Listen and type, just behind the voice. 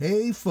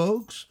Hey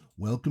folks,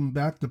 welcome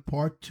back to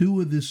part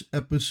 2 of this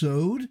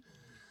episode.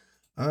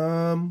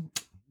 Not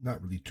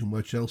really too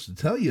much else to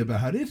tell you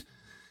about it.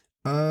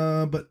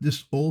 But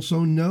just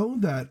also know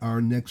that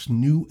our next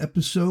new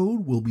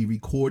episode will be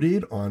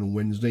recorded on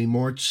Wednesday,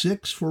 March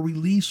 6th for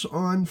release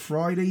on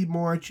Friday,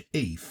 March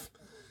 8th.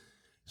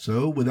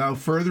 So without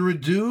further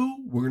ado,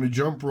 we're going to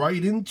jump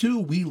right into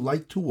We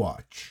Like to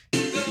Watch.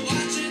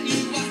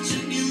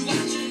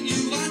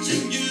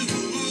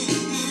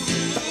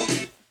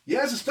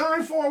 Yes, it's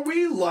time for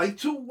We Like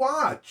to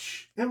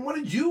Watch. And what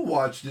did you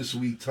watch this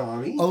week,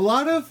 Tommy? A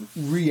lot of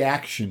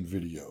reaction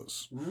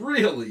videos.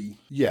 Really?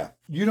 Yeah.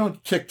 You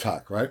don't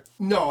TikTok, right?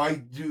 No, I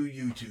do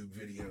YouTube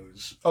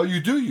videos. Oh, you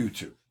do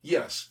YouTube?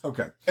 Yes.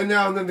 Okay. And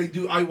now and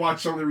then I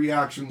watch some of the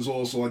reactions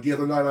also. Like the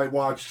other night I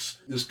watched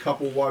this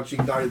couple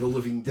watching Night of the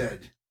Living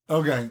Dead.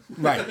 Okay,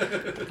 right.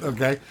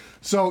 Okay.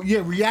 So,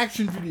 yeah,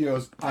 reaction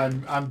videos.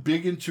 I'm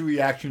big into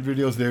reaction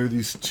videos. There are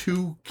these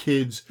two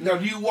kids. Now,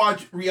 do you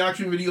watch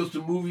reaction videos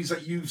to movies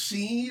that you've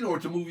seen or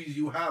to movies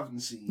you haven't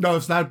seen? No,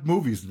 it's not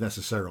movies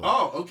necessarily.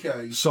 Oh,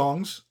 okay.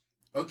 Songs.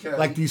 Okay.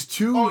 Like these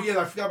two. Oh,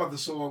 yeah, I forgot about the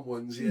song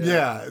ones. Yeah.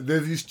 Yeah,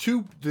 there's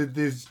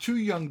two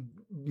young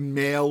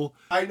male.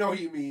 I know what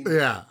you mean.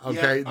 Yeah,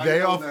 okay. Yeah,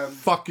 they are them.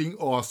 fucking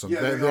awesome.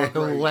 Yeah, they're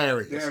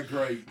hilarious. They're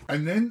great.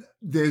 And then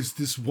there's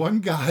this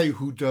one guy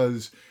who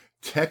does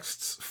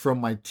texts from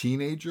my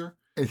teenager,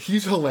 and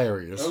he's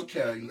hilarious.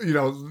 Okay. You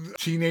know,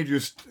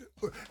 teenagers,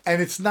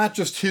 and it's not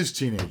just his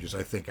teenagers,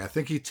 I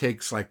think he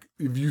takes, like,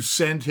 if you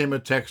send him a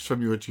text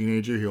from your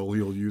teenager, he'll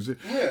use it.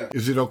 Yeah.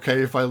 Is it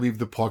okay if I leave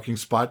the parking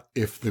spot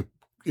if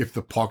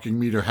the parking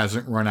meter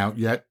hasn't run out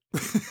yet?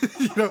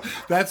 You know,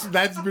 that's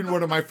been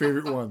one of my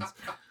favorite ones.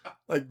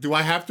 Like, do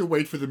I have to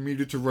wait for the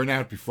meter to run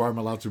out before I'm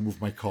allowed to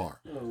move my car?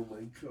 Oh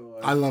my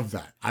God. I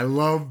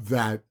love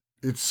that.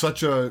 It's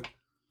such a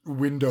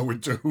window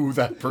into who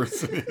that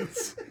person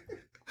is.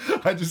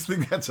 I just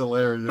think that's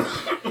hilarious.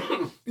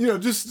 You know,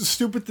 just the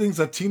stupid things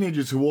that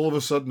teenagers who all of a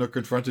sudden are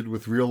confronted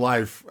with real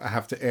life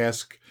have to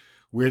ask,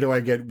 where do I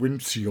get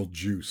windshield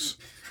juice?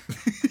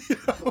 You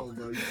know? Oh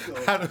my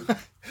God.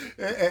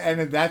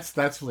 And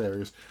that's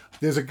hilarious.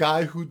 There's a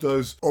guy who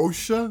does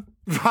OSHA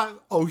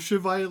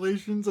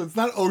violations. It's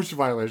not OSHA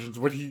violations.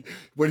 What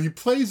he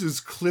plays is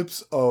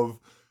clips of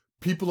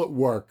people at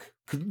work,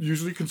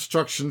 usually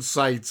construction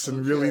sites,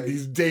 and really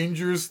these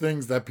dangerous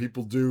things that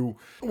people do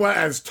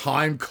as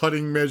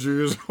time-cutting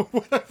measures or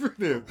whatever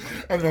it is.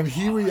 And then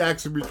he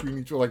reacts in between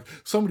each one, like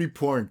somebody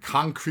pouring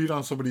concrete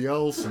on somebody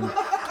else, and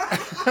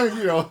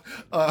you know,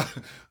 a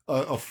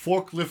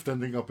forklift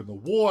ending up in the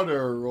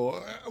water, or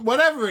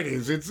whatever it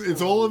is.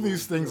 It's all of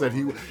these things that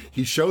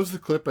he shows the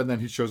clip, and then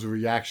he shows a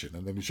reaction,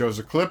 and then he shows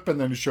a clip, and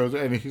then he shows,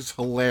 and he's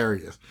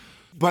hilarious.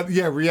 But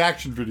yeah,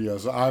 reaction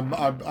videos.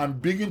 I'm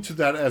big into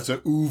that as an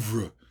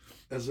oeuvre.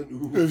 As an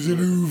oeuvre. As an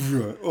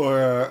oeuvre. Or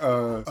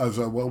as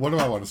a, what do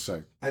I want to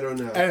say? I don't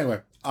know. Anyway,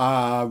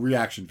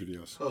 reaction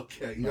videos.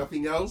 Okay,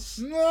 nothing else?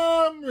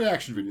 No,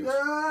 reaction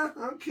videos.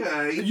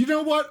 Okay. You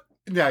know what?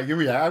 Yeah,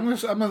 I'm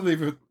gonna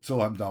leave it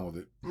till I'm done with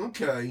it.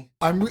 Okay.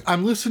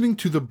 I'm listening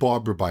to the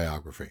Barbara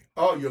biography.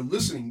 Oh, you're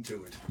listening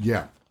to it.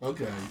 Yeah.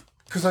 Okay.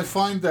 Because I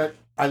find that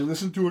I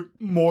listen to it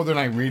more than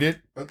I read it.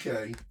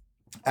 Okay.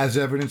 As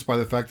evidenced by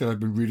the fact that I've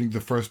been reading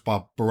the first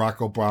Barack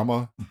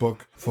Obama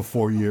book for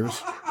 4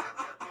 years.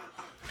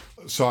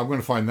 So I'm going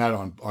to find that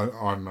on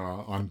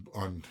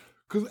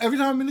because every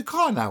time I'm in the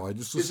car now, I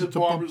just listen to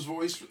Barbara's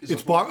voice.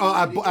 It's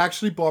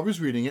actually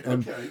Barbara's reading it,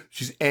 and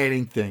she's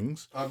adding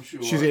things. I'm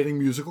sure she's adding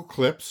musical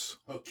clips.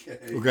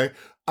 Okay,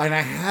 and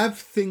I have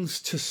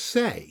things to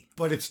say,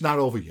 but it's not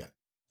over yet.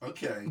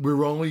 Okay.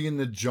 We're only in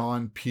the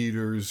John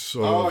Peters.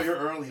 You're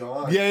early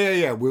on.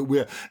 Yeah.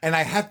 We're and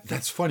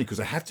that's funny because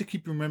I have to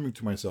keep remembering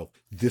to myself,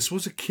 this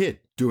was a kid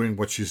doing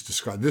what she's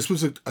described. This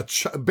was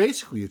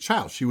basically a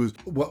child. She was,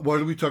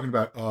 what are we talking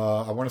about?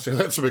 I want to say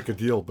Let's Make a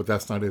Deal, but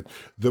that's not it.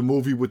 The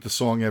movie with the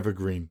song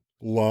Evergreen.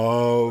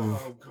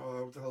 Love. Oh, God.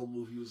 What the hell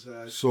movie was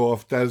that?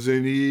 Soft as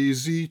an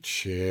easy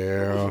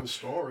chair. It wasn't A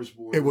Star Is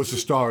Born. It was A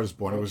Star Is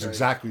Born. It was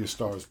exactly A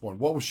Star Is Born.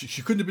 What was she?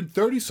 She couldn't have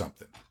been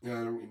 30-something. Yeah, I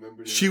don't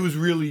remember that. She was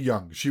really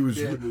young. She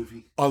was bad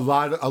movie. A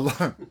lot.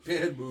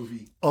 Bad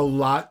movie. A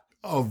lot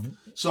of.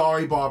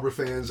 Sorry, Barbara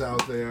fans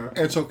out there.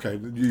 It's okay.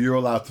 You're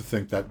allowed to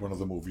think that one of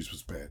the movies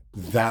was bad.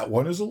 That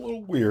one is a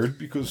little weird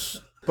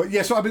because. But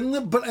yeah, so I've been.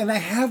 And I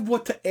have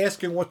what to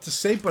ask and what to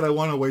say, but I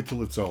want to wait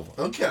till it's over.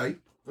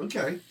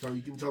 Okay, so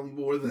you can tell me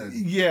more then.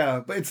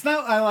 Yeah, but it's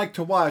not I like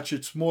to watch.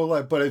 It's more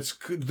like, but it's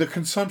the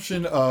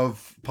consumption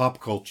of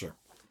pop culture.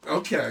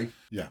 Okay.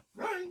 Yeah.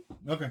 All right.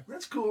 Okay.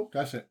 That's cool.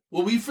 That's it.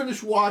 Well, we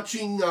finished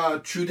watching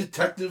True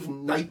Detective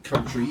Night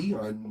Country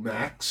on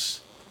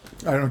Max.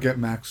 I don't get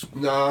Max.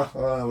 Nah,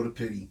 what a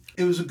pity.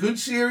 It was a good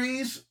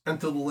series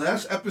until the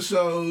last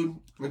episode,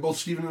 and both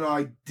Stephen and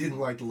I didn't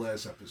like the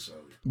last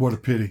episode. What a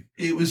pity.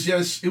 It was a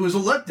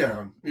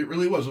letdown. It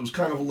really was. It was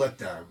kind of a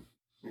letdown.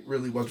 It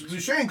really was. It was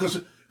a shame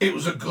because it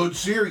was a good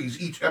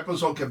series. Each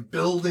episode kept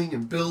building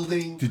and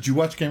building. Did you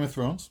watch Game of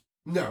Thrones?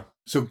 No.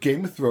 So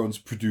Game of Thrones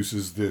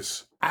produces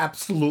this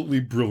absolutely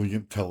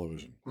brilliant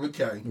television.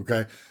 Okay.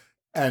 Okay.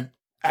 And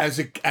as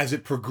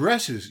it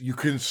progresses, you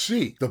can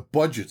see the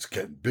budget's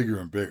getting bigger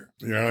and bigger.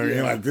 You know what I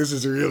mean? Like, this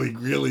is really,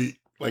 really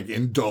like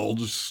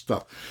indulged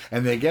stuff.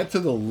 And they get to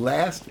the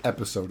last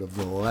episode of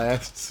the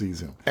last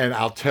season. And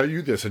I'll tell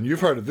you this, and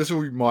you've heard it, this will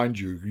remind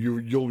you,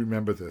 you'll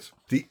remember this.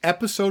 The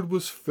episode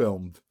was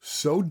filmed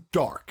so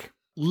dark,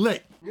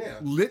 lit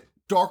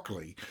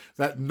darkly,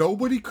 that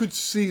nobody could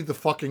see the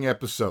fucking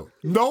episode.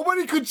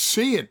 Nobody could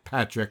see it,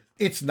 Patrick.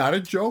 It's not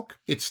a joke.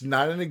 It's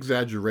not an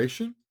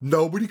exaggeration.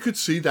 Nobody could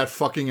see that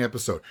fucking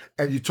episode.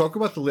 And you talk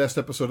about the last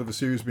episode of a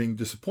series being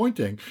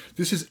disappointing.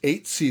 This is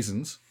 8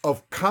 seasons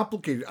of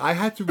complicated. I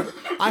had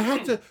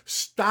to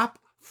stop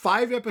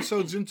 5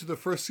 episodes into the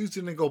first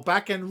season and go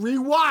back and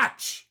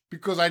rewatch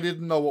because I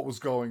didn't know what was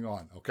going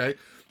on. Okay,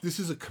 this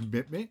is a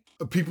commitment.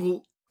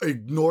 People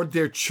ignored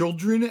their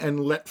children and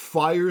let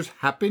fires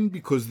happen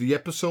because the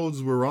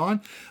episodes were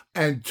on,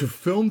 and to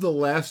film the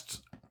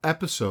last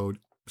episode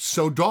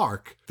so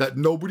dark that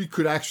nobody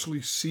could actually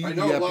see the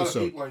episode. I know a lot of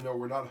people I know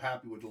were not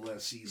happy with the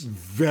last season.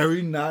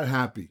 Very not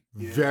happy.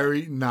 Yeah.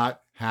 Very not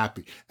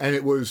happy. And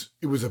it was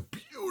a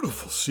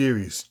beautiful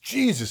series.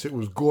 Jesus, it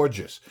was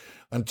gorgeous.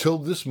 Until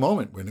this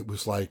moment when it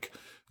was like,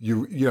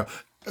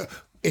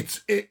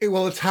 it's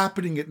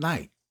happening at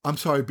night. I'm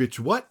sorry, bitch,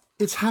 what?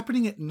 It's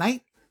happening at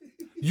night?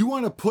 You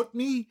want to put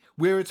me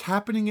where it's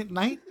happening at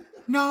night?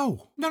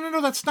 No,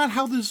 that's not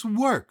how this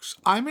works.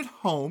 I'm at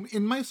home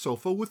in my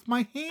sofa with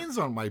my hands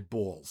on my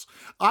balls.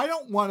 I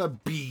don't want to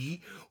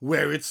be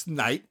where it's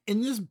night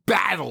in this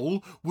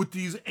battle with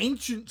these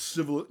ancient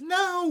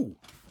No!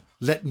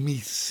 Let me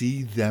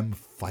see them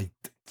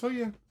fight. So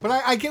yeah. But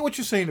I get what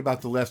you're saying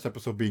about the last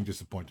episode being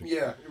disappointing.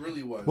 Yeah, it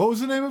really was. What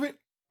was the name of it?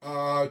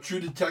 True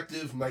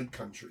Detective, Night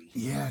Country.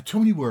 Yeah, too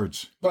many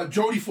words. But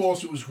Jodie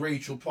Foster was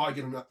great. She'll probably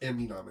get an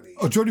Emmy nomination.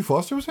 Oh, Jodie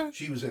Foster was in it?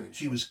 She was in it.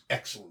 She was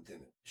excellent in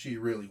it. She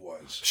really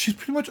was. She's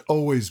pretty much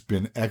always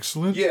been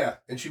excellent. Yeah,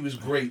 and she was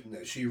great in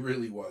it. She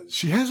really was.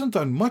 She hasn't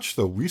done much,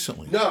 though,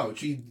 recently. No,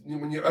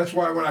 that's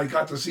why when I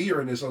got to see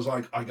her in this, I was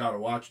like, I gotta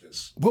watch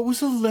this. What was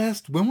the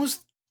last... When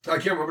was... I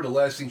can't remember the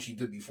last thing she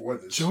did before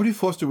this. Jodie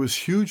Foster was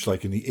huge,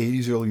 like in the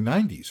 80s, early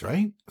 90s,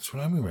 right? That's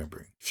what I'm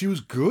remembering. She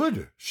was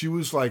good. She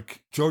was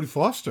like Jodie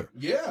Foster.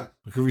 Yeah.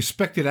 Like a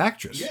respected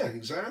actress. Yeah,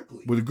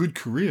 exactly. With a good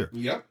career.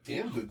 Yep,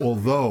 damn good.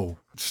 Although,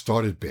 it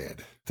started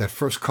bad. That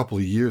first couple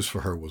of years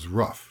for her was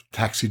rough.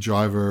 Taxi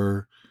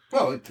Driver.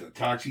 Well,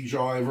 Taxi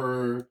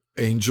Driver.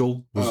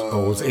 Angel.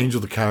 Was Angel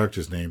the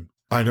character's name?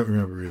 I don't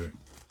remember either.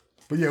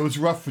 But yeah, it was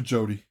rough for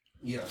Jodie.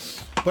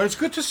 Yes. But it's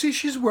good to see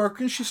she's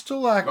working. She's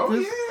still active. Oh,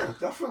 yeah,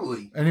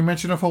 definitely. Any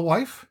mention of her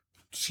wife?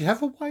 Does she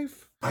have a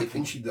wife? I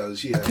think she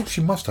does, yeah. I think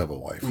she must have a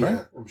wife, right?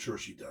 Yeah, I'm sure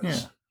she does.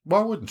 Yeah.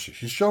 Why wouldn't she?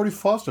 She's Jodie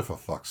Foster, for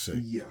fuck's sake.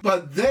 Yeah.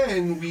 But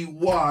then we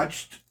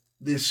watched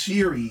this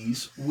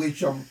series,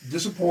 which I'm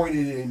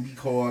disappointed in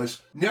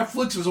because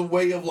Netflix is a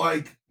way of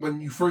like, when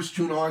you first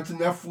tune on to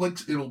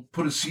Netflix, it'll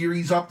put a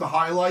series up to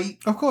highlight.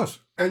 Of course.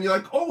 And you're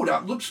like, oh,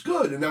 that looks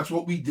good. And that's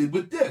what we did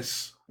with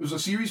this. It was a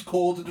series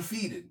called The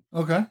Defeated.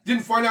 Okay.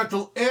 Didn't find out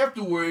till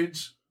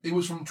afterwards it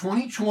was from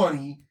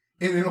 2020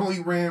 and it only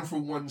ran for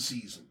 1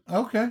 season.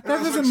 Okay.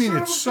 That doesn't mean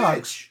it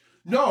sucks. Bitch.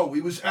 No,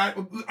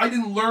 I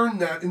didn't learn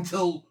that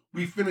until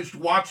we finished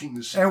watching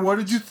this series. And what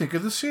did you think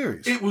of the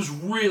series? It was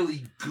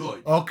really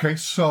good. Okay,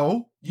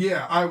 so?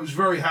 Yeah, I was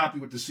very happy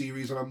with the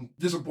series and I'm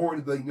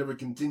disappointed they never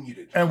continued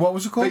it. And what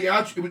was it called?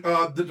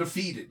 The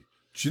Defeated.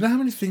 Do you know how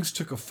many things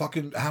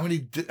how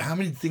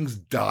many things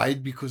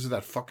died because of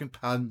that fucking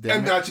pandemic?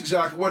 And that's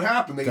exactly what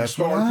happened. They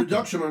started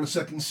production on the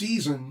 2nd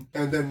season,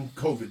 and then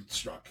COVID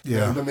struck.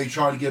 Yeah. And then they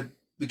tried to get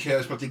the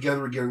cast put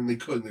together again, and they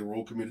couldn't. They were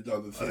all committed to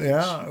other things.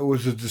 Yeah, it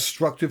was a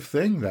destructive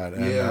thing, that.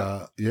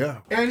 And,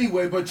 yeah.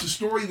 Anyway, but it's a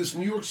story of this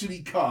New York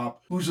City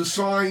cop who's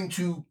assigned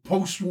to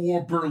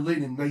post-war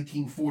Berlin in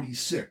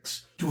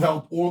 1946 to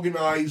help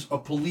organize a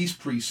police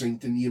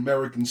precinct in the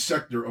American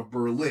sector of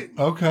Berlin.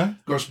 Okay.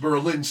 Because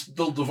Berlin's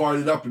still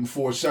divided up in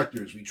 4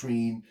 sectors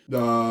between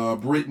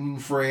Britain,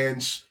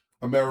 France,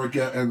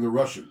 America, and the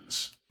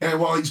Russians. And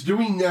while he's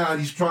doing that,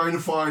 he's trying to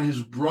find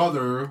his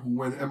brother who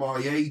went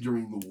MIA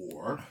during the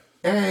war.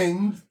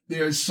 And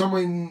there's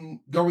someone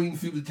going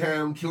through the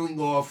town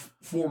killing off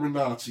former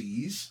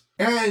Nazis.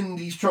 And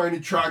he's trying to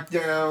track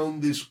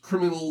down this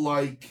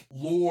criminal-like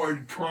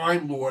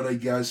crime lord, I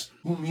guess,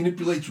 who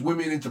manipulates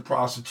women into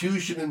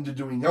prostitution and into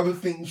doing other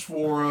things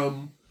for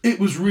him. It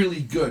was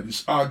really good.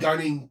 A guy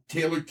named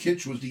Taylor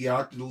Kitsch was the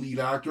lead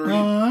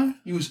actor.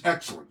 He was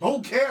excellent. The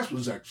whole cast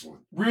was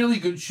excellent. Really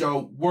good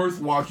show. Worth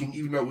watching,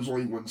 even though it was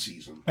only 1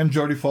 season. And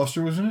Jodie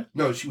Foster was in it?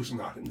 No, she was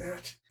not in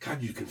that.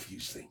 God, you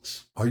confuse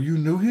things. Are you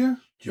new here?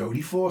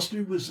 Jodie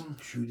Foster was in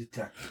True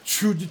Detective.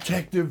 True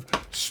Detective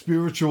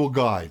Spiritual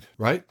Guide,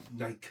 right?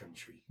 Night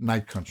Country.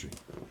 Night Country.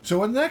 So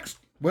what next?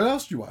 What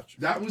else do you watch?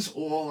 That was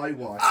all I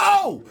watched.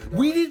 Oh!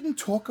 We didn't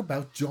talk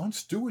about Jon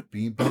Stewart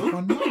being back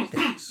on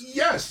Mondays.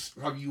 Yes.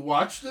 Have you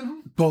watched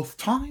him? Both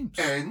times.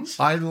 And?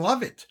 I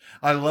love it.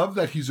 I love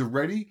that he's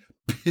already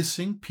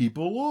pissing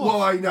people off.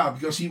 Well, I know,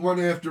 because he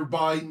went after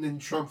Biden and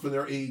Trump for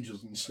their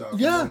ages and stuff.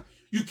 Yeah.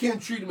 you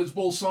can't treat them as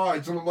both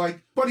sides. And I'm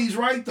like, but he's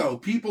right, though.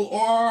 People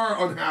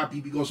are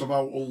unhappy because of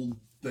how old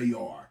they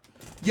are.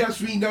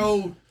 Yes, we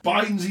know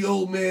Biden's the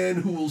old man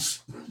who will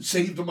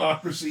save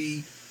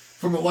democracy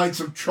from the likes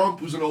of Trump,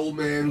 who's an old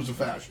man who's a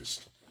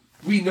fascist.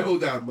 We know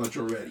that much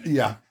already.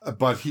 Yeah,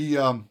 but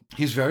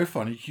he's very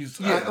funny.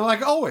 He's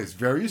like always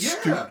very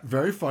astute,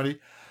 very funny.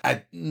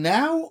 And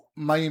now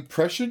my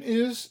impression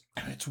is,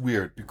 and it's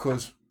weird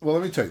because, well,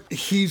 let me tell you,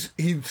 he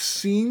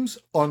seems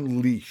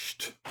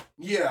unleashed.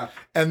 Yeah,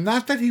 and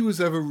not that he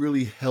was ever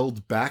really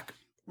held back.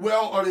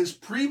 Well, on his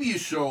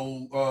previous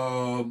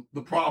show,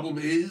 The Problem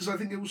Is, I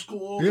think it was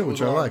called. Yeah,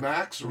 which I like.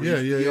 Max or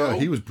yeah.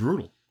 He was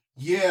brutal.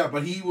 Yeah,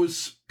 but he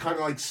was kind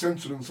of like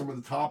censored on some of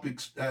the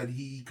topics that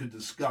he could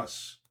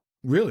discuss.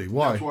 Really?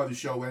 Why? That's why the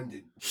show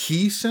ended.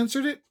 He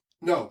censored it?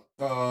 No,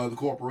 the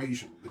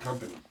corporation, the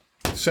company.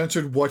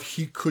 Censored what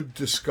he could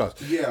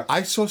discuss. Yeah.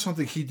 I saw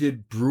something he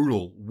did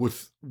brutal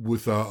with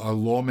a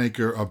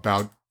lawmaker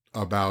about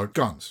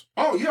guns.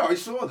 Oh, yeah, I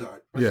saw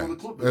that. I saw the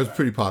clip of that. It was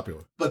pretty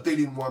popular. But they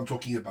didn't want him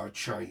talking about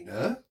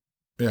China.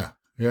 Yeah.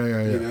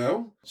 You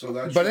know? So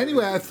that's. But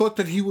anyway, I thought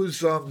that he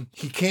was,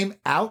 he came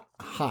out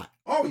hot.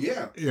 Oh,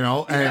 yeah. You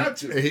know, he had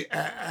to.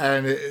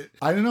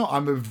 I don't know.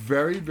 I'm a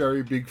very,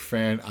 very big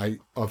fan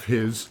of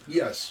his.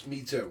 Yes,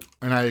 me too.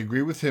 And I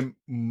agree with him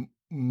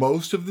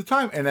most of the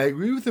time. And I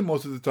agree with him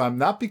most of the time,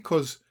 not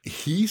because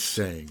he's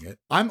saying it.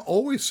 I'm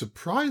always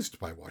surprised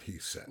by what he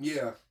says.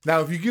 Yeah. Now,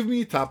 if you give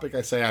me a topic,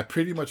 I say I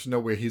pretty much know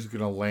where he's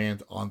going to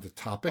land on the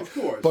topic. Of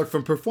course. But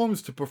from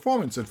performance to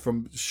performance and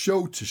from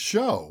show to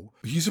show,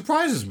 he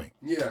surprises me.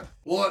 Yeah.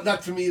 Well,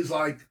 that to me is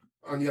like,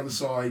 on the other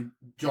side,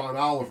 John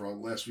Oliver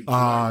on last week.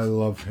 I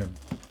love him.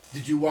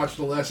 Did you watch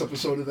the last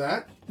episode of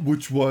that?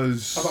 Which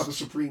was... About the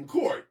Supreme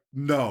Court.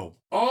 No.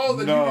 Oh,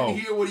 then you didn't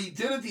hear what he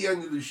did at the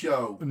end of the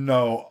show.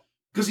 No.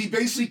 Because he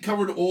basically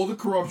covered all the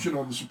corruption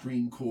on the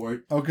Supreme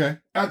Court. Okay.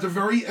 At the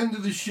very end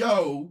of the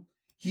show,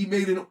 he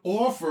made an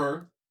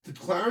offer to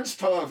Clarence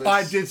Thomas.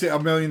 I did say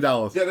 $1 million.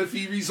 That if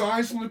he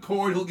resigns from the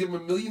court, he'll give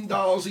him $1 million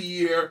a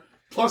year,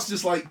 plus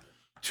this like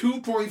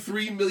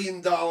 $2.3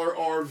 million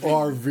RV.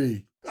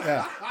 RV.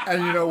 Yeah.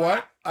 And you know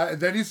what?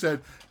 Then he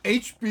said,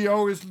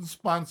 HBO isn't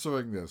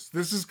sponsoring this.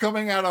 This is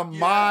coming out of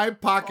my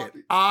pocket.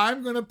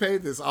 I'm going to pay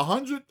this.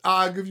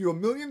 I'll give you $1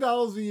 million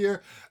a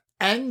year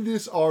and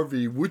this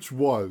RV, which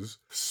was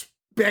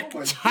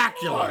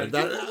spectacular.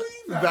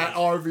 That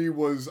RV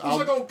was... It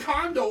was like a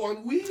condo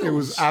on wheels. It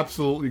was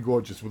absolutely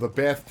gorgeous with a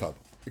bathtub.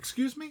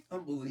 Excuse me?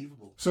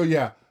 Unbelievable. So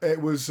yeah,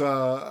 it was...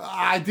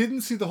 I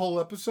didn't see the whole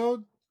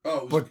episode.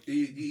 Oh, but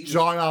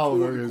John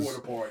Oliver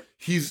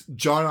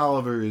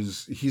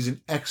is he's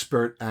an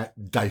expert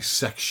at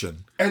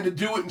dissection, and to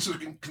do it in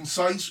such a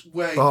concise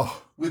way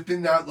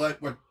within that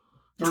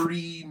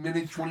 30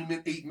 minutes, 20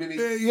 minutes, 8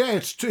 minutes. Yeah,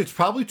 it's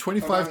probably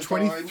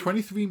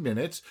 23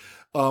 minutes,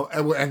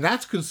 and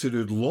that's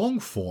considered long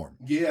form.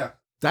 Yeah,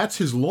 that's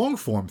his long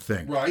form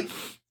thing, right?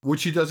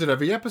 Which he does at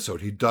every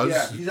episode. He does.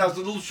 Yeah, he does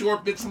the little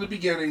short bits in the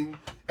beginning,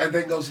 and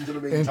then goes into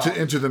the main topic.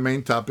 Into the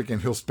main topic, and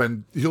he'll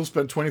spend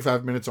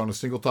 25 minutes on a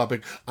single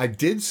topic. I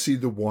did see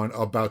the one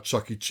about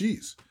Chuck E.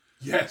 Cheese.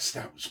 Yes,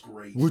 that was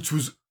great. Which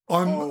was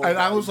and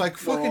I was like,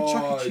 "Fucking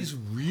Chuck E. Cheese,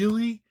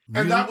 really?"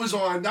 And that was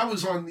on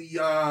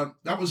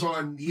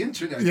the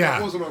internet. Yeah,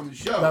 that wasn't on the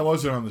show. That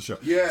wasn't on the show.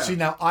 Yeah. See,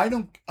 now I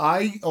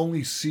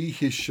only see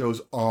his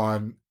shows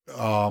on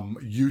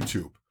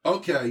YouTube.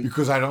 Okay.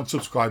 Because I don't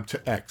subscribe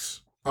to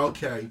X.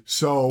 Okay.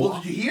 So...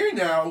 Well, did you hear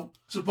now?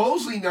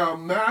 Supposedly now,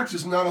 Max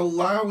is not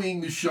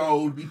allowing the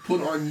show to be put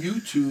on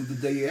YouTube the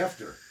day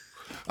after.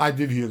 I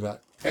did hear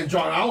that. And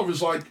John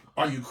Oliver's like,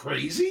 are you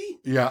crazy?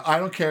 Yeah, I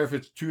don't care if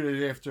it's 2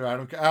 days after. I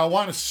don't care. I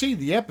want to see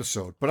the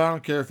episode, but I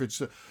don't care if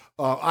it's...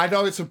 I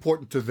know it's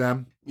important to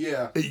them.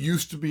 Yeah. It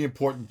used to be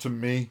important to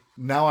me.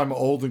 Now I'm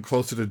old and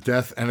closer to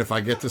death, and if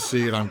I get to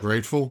see it, I'm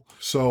grateful.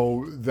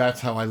 So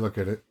that's how I look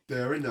at it.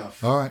 Fair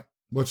enough. All right.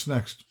 What's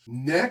next?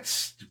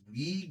 Next,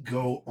 we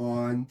go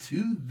on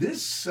to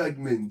this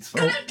segment.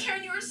 God,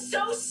 Karen, you are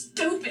so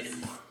stupid.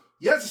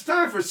 Yes, it's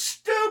time for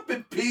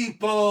Stupid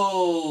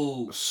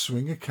People.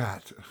 Swing a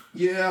cat.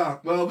 Yeah,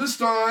 well, this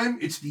time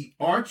it's the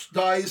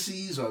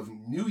Archdiocese of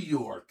New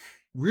York.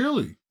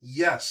 Really?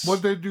 Yes.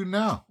 What'd they do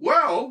now?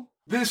 Well,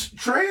 this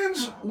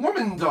trans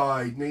woman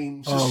died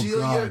named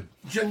Cecelia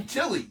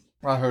Gentili.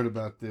 I heard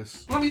about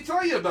this. Let me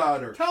tell you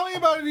about her. Tell me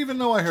about it even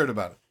though I heard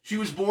about it. She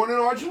was born in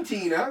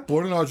Argentina.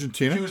 Born in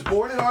Argentina? She was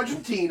born in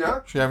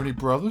Argentina. She have any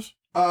brothers?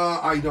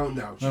 I don't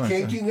know. She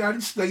came to the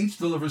United States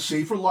to live a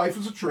safer life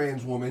as a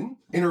trans woman.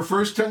 In her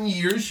first 10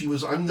 years, she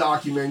was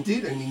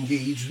undocumented and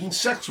engaged in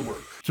sex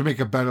work. To make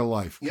a better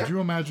life. Yep. Could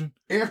you imagine?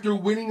 After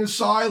winning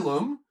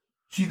asylum,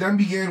 she then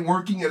began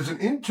working as an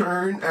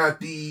intern at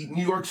the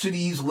New York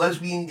City's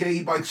Lesbian,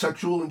 Gay,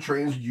 Bisexual, and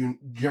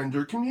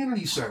Transgender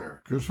Community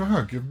Center. Good for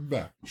her. Give them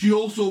back. She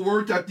also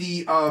worked at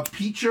the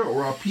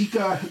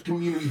PICA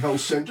Community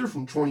Health Center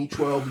from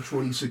 2012 to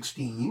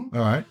 2016. All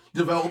right.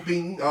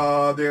 Developing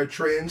their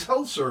trans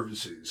health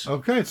services.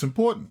 Okay, it's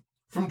important.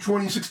 From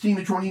 2016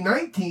 to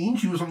 2019,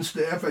 she was on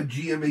staff at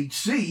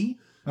GMHC,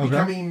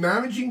 becoming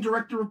managing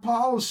director of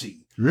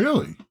policy.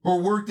 Really? Her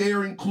work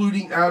there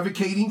including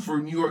advocating for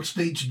New York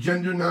State's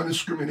Gender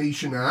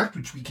Non-Discrimination Act,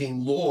 which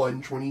became law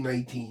in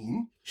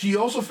 2019. She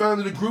also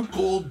founded a group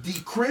called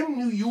Decrim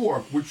New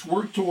York, which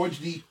worked towards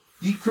the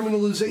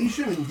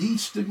decriminalization and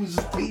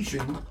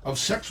destigmatization of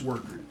sex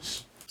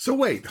workers. So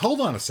wait, hold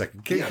on a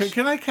second.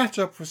 Can I catch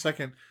up for a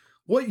second?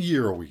 What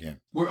year are we in?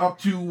 We're up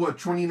to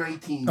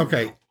 2019.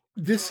 Okay,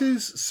 this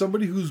is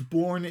somebody who's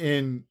born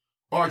in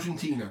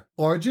Argentina.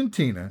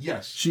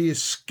 Yes. She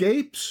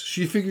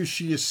figures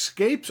she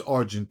escapes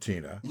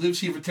Argentina.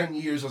 Lives here for 10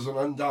 years as an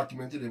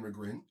undocumented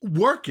immigrant.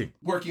 Working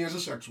as a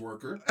sex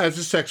worker.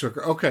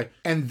 Okay.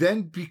 And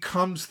then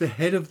becomes the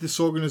head of this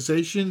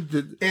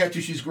organization. After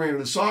she's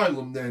granted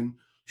asylum, then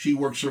she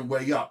works her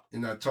way up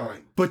in that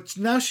time. But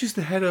now she's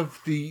the head of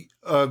the...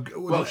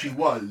 she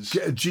was.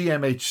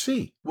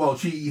 GMHC. Well,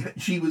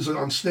 she was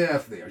on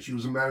staff there. She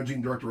was a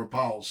managing director of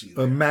policy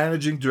there. A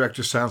managing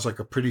director sounds like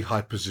a pretty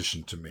high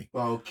position to me.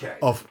 Okay.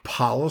 Of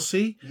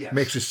policy? Yes.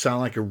 Makes it sound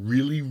like a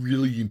really,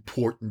 really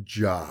important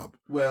job.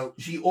 Well,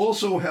 she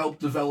also helped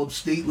develop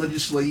state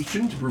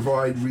legislation to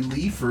provide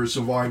relief for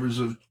survivors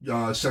of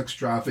sex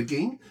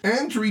trafficking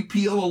and to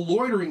repeal a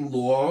loitering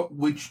law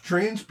which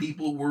trans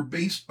people were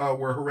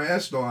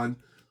harassed on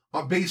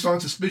based on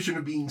suspicion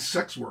of being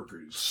sex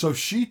workers. So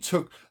she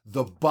took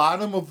the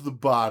bottom of the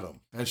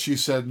bottom and she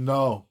said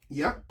no.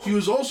 Yep. She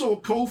was also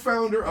a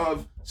co-founder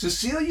of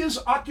Cecelia's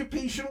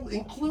Occupational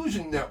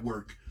Inclusion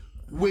Network,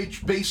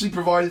 which basically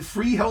provided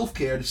free health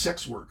care to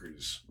sex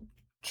workers.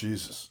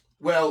 Jesus.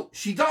 Well,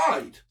 she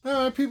died.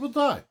 People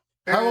die.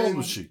 How old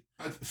was she?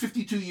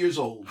 52 years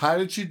old. How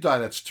did she die?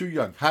 That's too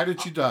young. How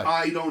did she die?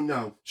 I don't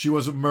know. She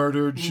wasn't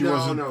murdered. She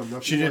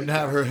didn't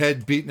have her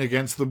head beaten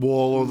against the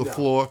wall or the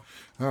floor.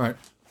 All right.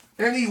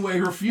 Anyway,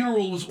 her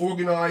funeral was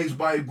organized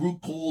by a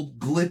group called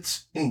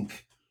Glitz Inc.,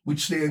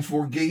 which stands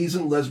for Gays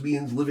and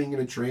Lesbians Living in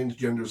a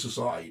Transgender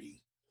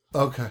Society.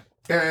 Okay.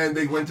 And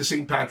they went to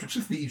St. Patrick's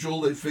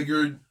Cathedral. They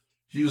figured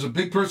she was a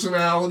big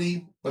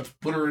personality. Let's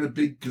put her in a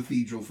big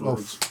cathedral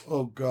first.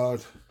 Oh,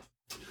 God.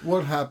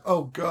 What happened?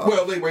 Oh, God.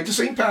 Well, they went to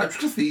St. Patrick's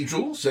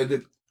Cathedral, said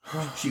that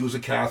she was a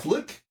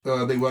Catholic.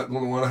 They want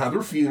to have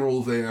her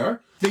funeral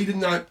there. They did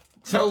not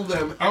tell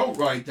them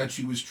outright that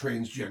she was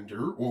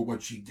transgender or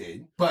what she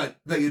did, but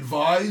they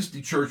advised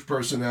the church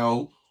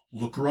personnel,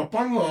 look her up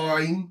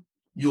online,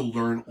 you'll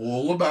learn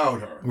all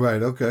about her.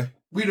 Right, okay.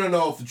 We don't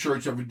know if the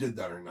church ever did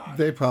that or not.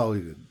 They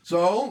probably didn't.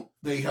 So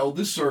they held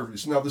this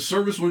service. Now, the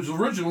service was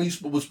originally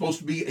supposed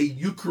to be a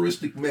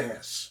Eucharistic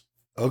Mass.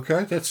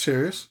 Okay, that's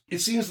serious. It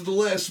seems at the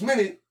last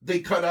minute, they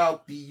cut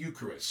out the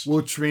Eucharist.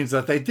 Which means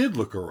that they did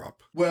look her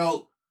up.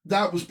 Well,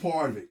 that was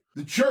part of it.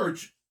 The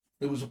church,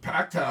 it was a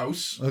packed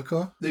house.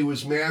 Okay. There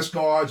was mass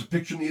guards, a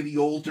picture near the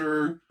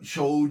altar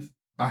showed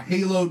a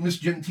haloed Miss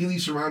Gentili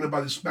surrounded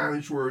by the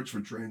Spanish words for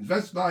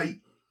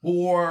transvestite,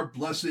 whore,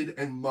 blessed,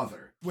 and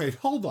mother. Wait,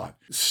 hold on.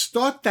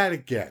 Start that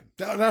again.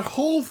 That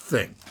whole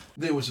thing.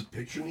 There was a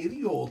picture near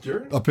the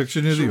altar. A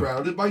picture near the altar.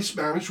 Surrounded by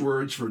Spanish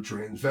words for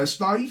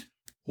transvestite,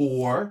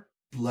 whore,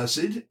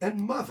 blessed,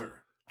 and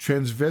mother.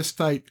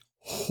 Transvestite,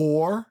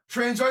 whore?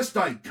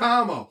 Transvestite,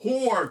 comma,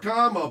 whore,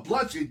 comma,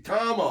 blessed,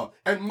 comma,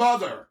 and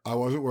mother. I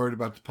wasn't worried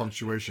about the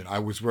punctuation. I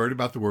was worried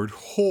about the word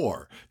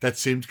whore. That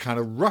seemed kind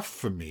of rough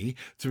for me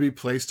to be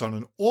placed on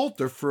an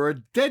altar for a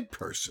dead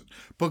person.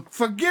 But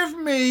forgive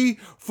me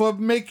for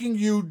making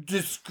you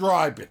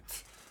describe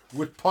it.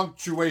 With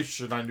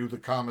punctuation, I knew the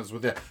commas were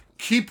there.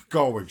 Keep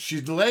going.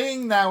 She's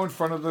laying now in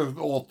front of the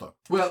altar.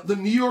 Well, the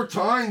New York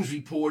Times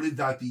reported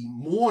that the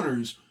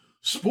mourners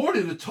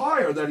sported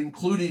attire that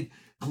included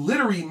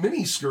glittery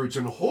miniskirts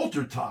and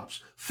halter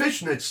tops,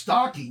 fishnet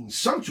stockings,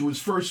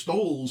 sumptuous fur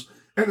stoles,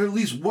 and at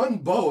least one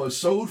boa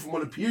sewed from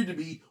what appeared to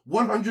be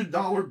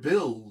 $100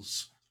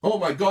 bills. Oh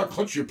my God,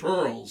 clutch your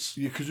pearls.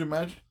 Could you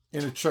imagine?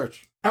 In a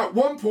church. At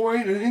one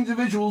point, an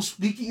individual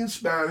speaking in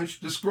Spanish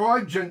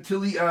described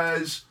Gentili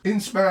as, in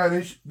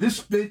Spanish,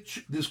 this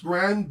bitch, this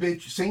grand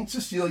bitch, Saint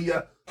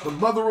Cecelia, the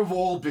mother of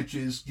all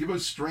bitches, give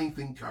us strength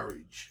and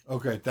courage.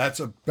 Okay,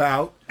 that's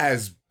about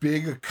as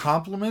big a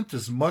compliment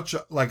as much,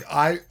 like,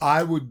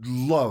 I would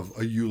love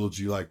a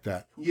eulogy like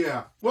that.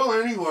 Yeah. Well,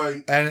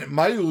 anyway. And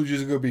my eulogy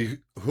is going to be,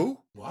 who?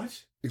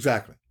 What?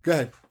 Exactly. Go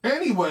ahead.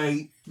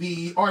 Anyway,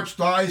 the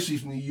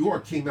Archdiocese of New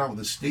York came out with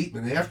a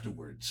statement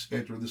afterwards,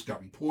 after this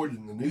got reported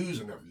in the news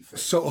and everything.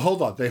 So,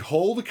 hold on. They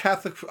hold a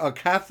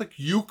Catholic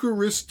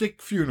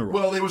Eucharistic funeral.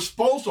 Well, they were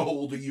supposed to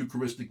hold a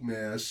Eucharistic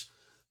Mass.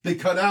 They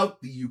cut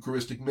out the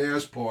Eucharistic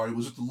Mass part. It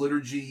was just the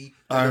liturgy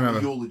and the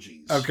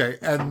eulogies. Okay,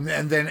 and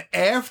then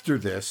after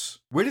this,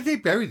 where did they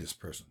bury this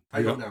person?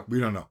 I don't know.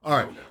 We don't know. All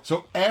right.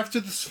 So after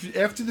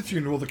the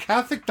funeral, the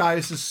Catholic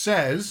diocese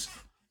says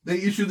they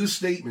issued this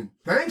statement.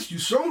 Thanks to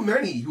so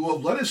many who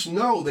have let us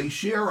know they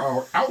share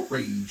our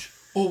outrage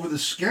over the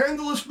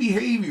scandalous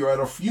behavior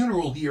at a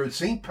funeral here at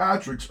St.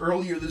 Patrick's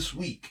earlier this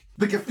week.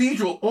 The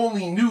cathedral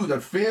only knew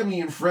that family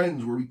and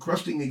friends were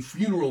requesting a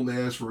funeral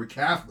mass for a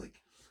Catholic,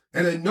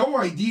 and had no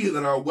idea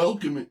that our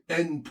welcome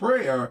and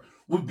prayer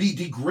would be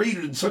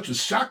degraded in such a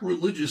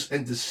sacrilegious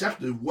and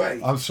deceptive way.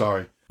 I'm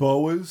sorry.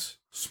 Boas,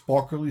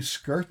 sparkly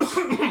skirts,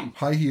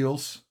 high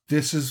heels.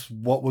 This is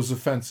what was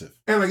offensive.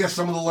 And I guess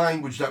some of the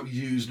language that was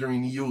used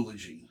during the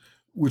eulogy.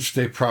 Which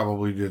they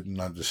probably didn't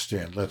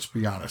understand, let's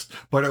be honest.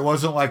 But it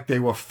wasn't like they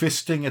were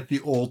fisting at the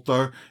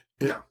altar.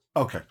 No.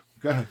 Okay,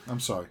 go ahead. I'm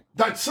sorry.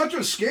 That such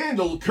a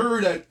scandal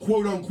occurred at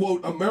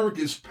quote-unquote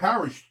America's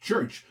parish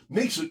church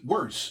makes it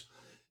worse.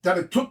 That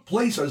it took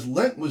place as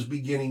Lent was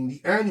beginning,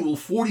 the annual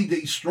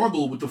 40-day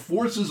struggle with the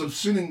forces of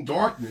sin and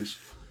darkness,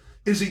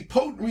 is a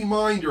potent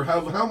reminder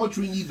of how much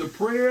we need the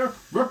prayer,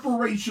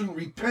 reparation,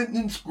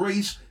 repentance,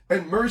 grace,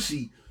 and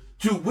mercy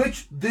to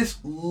which this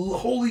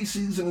holy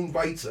season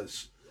invites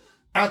us.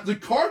 At the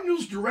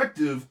Cardinal's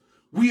directive,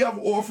 we have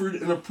offered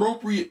an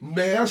appropriate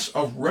mass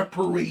of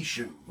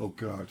reparation. Oh,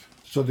 God.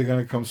 So they're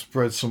going to come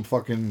spread some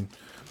fucking...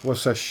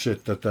 What's that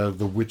shit that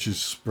the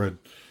witches spread?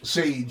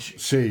 Sage.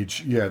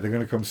 Sage. Yeah, they're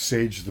going to come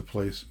sage the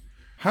place.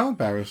 How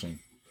embarrassing.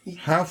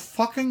 How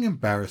fucking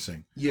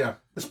embarrassing. Yeah.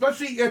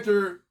 Especially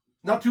after,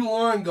 not too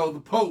long ago, the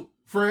Pope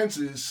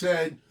Francis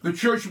said the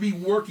church should be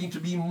working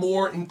to be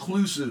more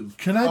inclusive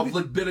of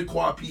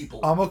Libidinqua people.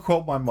 I'm going to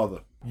quote my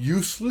mother.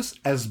 Useless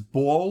as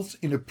balls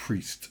in a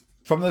priest.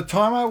 From the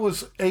time I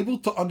was able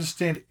to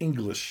understand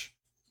English,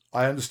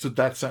 I understood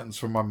that sentence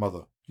from my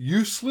mother.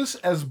 Useless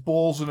as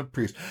balls in a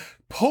priest.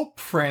 Pope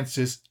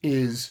Francis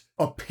is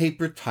a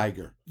paper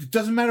tiger. It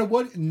doesn't matter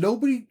what.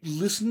 Nobody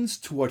listens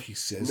to what he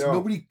says. No.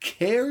 Nobody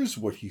cares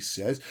what he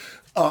says.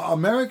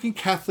 American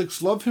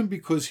Catholics love him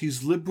because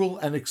he's liberal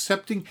and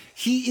accepting.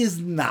 He is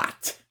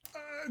not.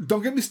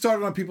 Don't get me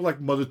started on people like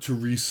Mother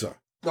Teresa.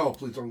 No,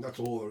 please don't. That's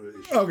all there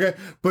is. Okay,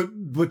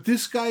 but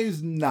this guy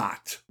is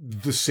not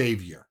the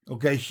savior.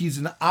 Okay, he's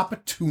an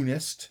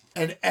opportunist,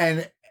 and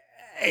I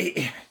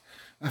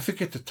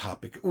forget the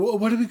topic.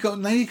 What do we go?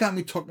 Now you got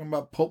me talking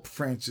about Pope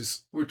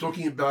Francis. We're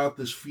talking about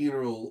this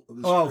funeral.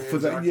 This for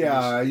that,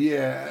 yeah.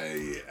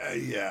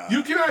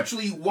 You can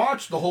actually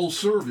watch the whole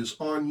service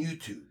on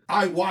YouTube.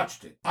 I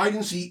watched it. I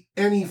didn't see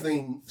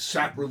anything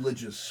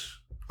sacrilegious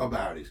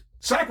about it.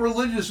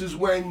 Sacrilegious is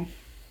when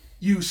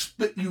you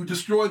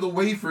destroy the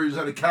wafers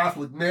at a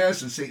Catholic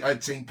mass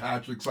at St.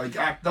 Patrick's, like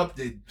ACT UP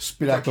did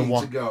Spit out the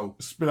wine. Ago.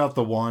 Spit out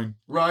the wine.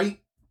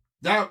 Right?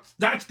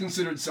 That's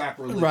considered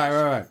sacrilegious.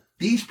 Right.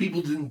 These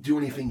people didn't do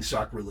anything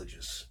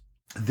sacrilegious.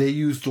 They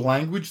used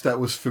language that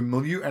was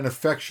familiar and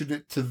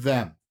affectionate to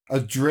them.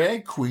 A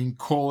drag queen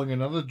calling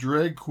another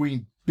drag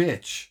queen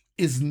bitch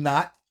is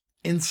not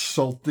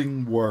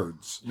insulting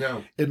words.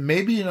 No. It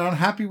may be an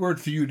unhappy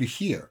word for you to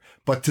hear,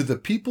 but to the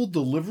people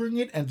delivering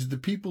it and to the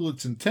people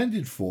it's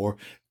intended for,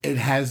 it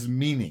has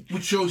meaning.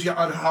 Which shows you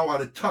how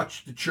out of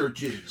touch the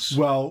church is.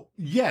 Well,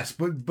 yes,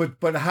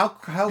 but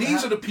how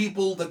these are the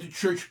people that the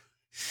church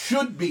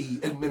should be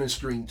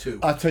administering to.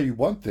 I'll tell you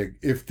one thing.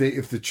 If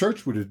the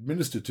church would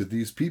administer to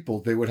these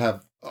people, they would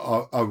have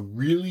a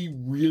really,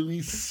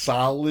 really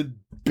solid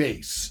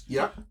base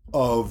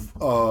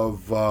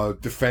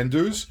of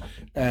defenders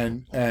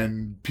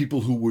and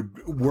people who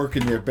would work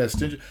in their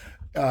best interest.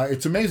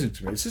 It's amazing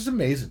to me. It's just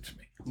amazing to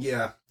me.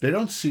 Yeah. They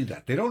don't see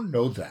that. They don't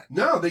know that.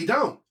 No, they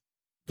don't.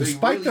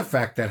 Despite the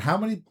fact that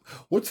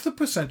what's the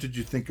percentage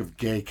you think of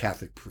gay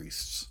Catholic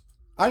priests?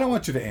 I don't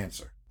want you to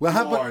answer. Well,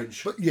 how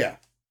large. But yeah.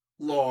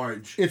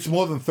 Large. It's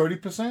more than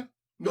 30%?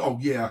 Oh,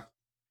 yeah.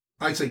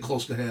 I'd say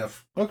close to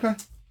half. Okay.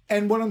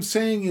 And what I'm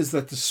saying is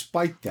that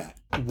despite that,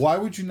 why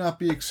would you not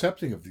be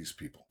accepting of these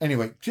people?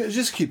 Anyway,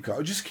 just keep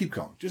going.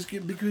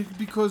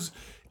 Because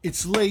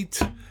it's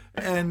late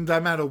and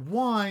I'm out of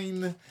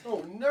wine.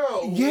 Oh,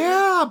 no.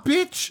 Yeah,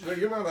 bitch. No,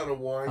 you're not out of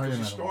wine because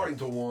you're starting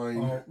to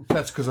whine. Oh,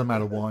 that's because I'm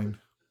out of wine.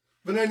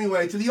 But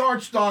anyway, to the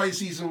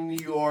Archdiocese of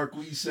New York,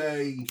 we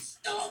say...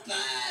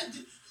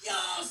 Stupid!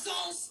 You're so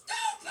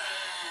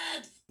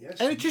stupid! Yes,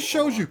 and it just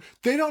shows you,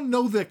 they don't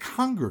know their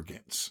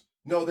congregants.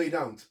 No, they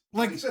don't.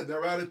 Like I said,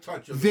 they're out of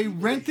touch. They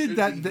rented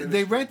that.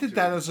 They rented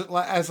that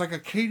as like a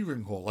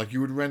catering hall, like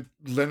you would rent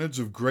Leonard's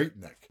of Great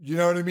Neck. You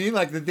know what I mean?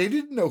 Like they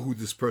didn't know who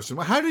this person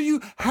was. How do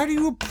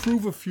you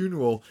approve a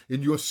funeral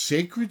in your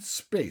sacred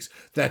space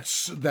that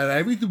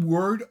every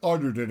word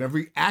uttered and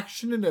every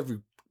action and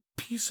every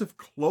piece of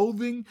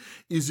clothing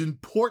is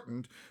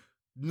important?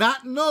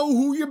 Not know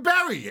who you're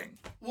burying.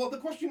 Well, the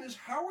question is,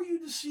 how are you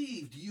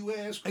deceived? Do you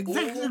ask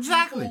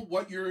exactly people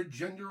what your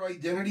gender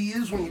identity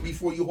is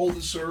before you hold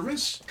the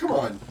service? Come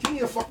on, give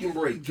me a fucking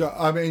break.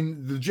 I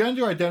mean, the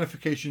gender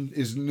identification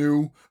is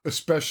new,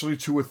 especially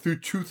to a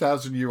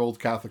 2,000-year-old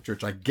Catholic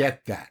church. I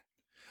get that.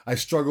 I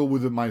struggle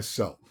with it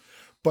myself.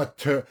 But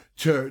to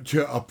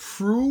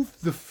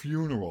approve the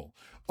funeral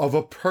of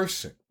a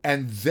person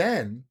and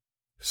then,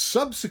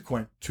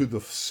 subsequent to the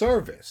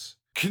service,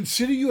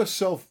 consider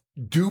yourself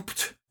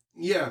duped.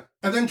 Yeah,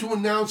 and then to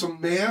announce a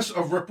mass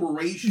of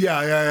reparation. Yeah.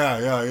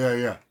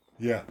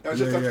 As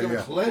if that's going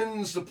to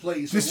cleanse the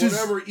place of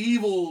whatever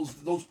evils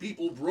those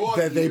people brought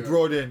that they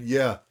brought in.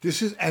 Yeah,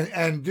 this is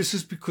and this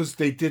is because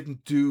they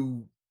didn't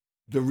do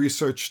the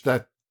research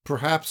that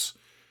perhaps,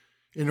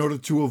 in order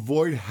to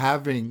avoid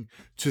having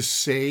to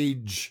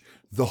sage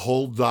the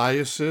whole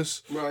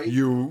diocese. Right.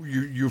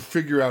 You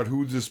figure out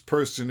who this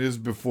person is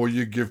before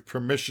you give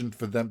permission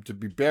for them to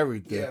be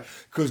buried there.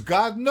 Because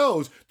God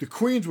knows the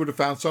Queens would have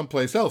found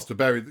someplace else to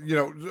bury.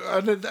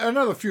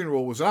 Another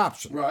funeral was an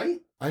option.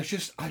 Right. On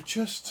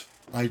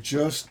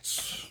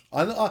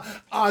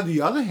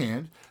the other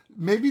hand,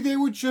 maybe they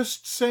were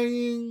just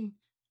saying,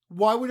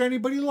 why would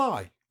anybody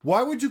lie?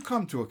 Why would you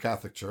come to a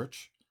Catholic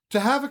church to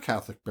have a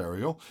Catholic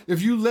burial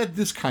if you led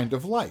this kind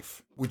of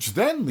life? Which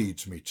then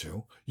leads me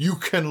to, you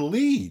can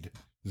lead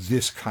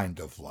this kind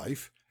of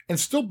life and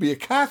still be a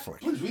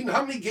Catholic.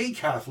 How many gay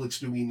Catholics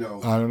do we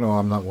know? I don't know.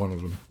 I'm not one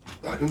of them.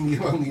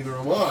 Neither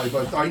am I,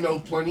 but I know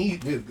plenty.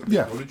 They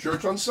go to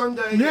church on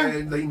Sunday,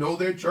 and they know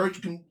their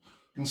church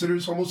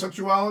considers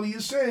homosexuality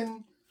a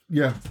sin.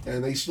 Yeah.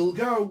 And they still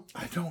go.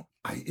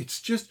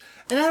 It's just,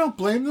 and I don't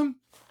blame them.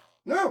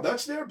 No,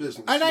 that's their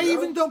business. And I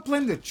even don't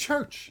blame the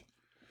church.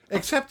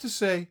 Except to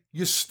say,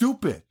 you're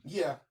stupid.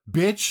 Yeah.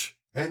 Bitch.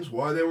 Hence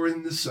why they were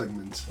in this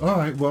segment. All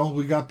right, well,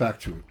 we got back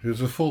to it.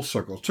 Here's a full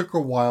circle. It took a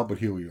while, but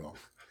here we are.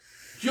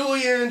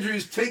 Julie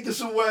Andrews, take us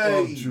away.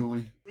 Oh,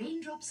 Julie.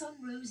 Raindrops on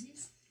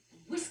roses,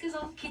 whiskers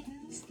on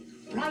kittens,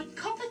 bright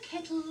copper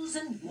kettles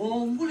and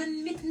warm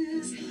woolen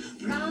mittens,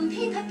 brown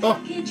paper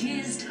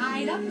packages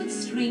tied up with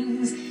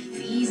strings.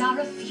 These are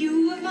a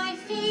few of my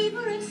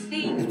favorite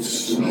things.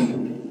 It's so...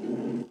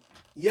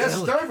 Yes,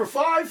 it's time for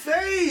 5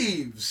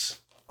 faves.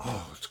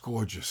 Oh, it's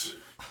gorgeous.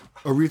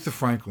 Aretha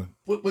Franklin.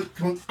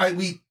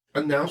 We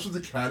announced what the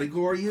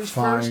category is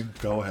Fine,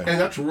 first? go ahead. And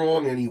that's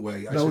wrong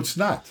anyway. It's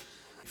not.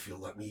 If you'll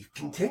let me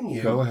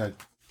continue. Go ahead.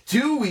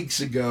 2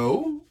 weeks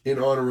ago, in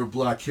honor of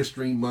Black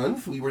History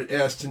Month, we were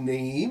asked to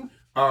name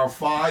our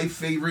 5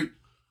 favorite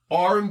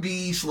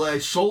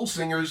R&B/soul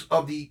singers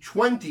of the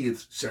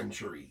 20th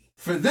century.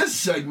 For this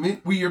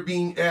segment, we are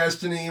being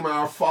asked to name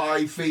our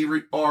 5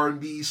 favorite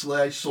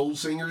R&B/soul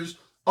singers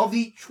of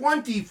the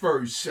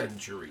 21st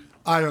century.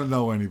 I don't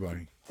know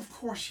anybody. Of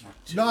course you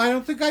do. No, I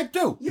don't think I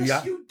do.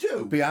 Yes, you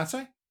do.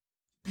 Beyonce?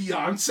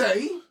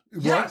 Beyonce?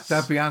 What? Yes.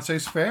 That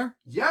Beyonce's fair?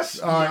 Yes,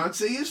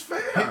 Beyonce is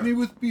fair. Hit me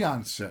with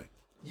Beyonce.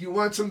 You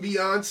want some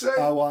Beyonce?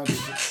 I want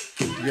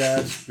some.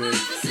 Yes, bitch.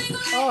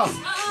 Oh.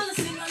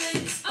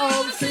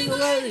 All the single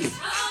ladies.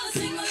 All the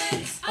single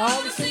ladies.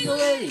 All the single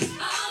ladies.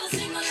 All the single ladies. All the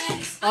single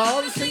ladies.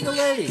 All the single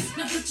ladies.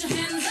 Now put your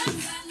hands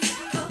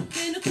up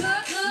in the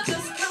club.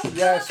 Just go.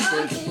 Yes,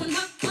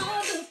 bitch.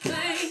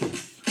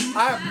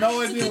 I have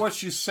no idea what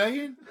she's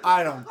saying.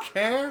 I don't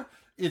care.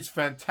 It's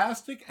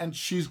fantastic, and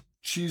she's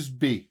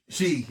B.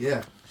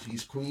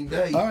 She's Queen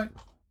Bey. All right.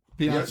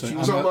 Yeah, Beyonce. she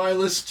was on my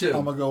list too.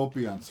 I'm going to go with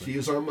Beyonce. She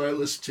is on my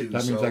list too.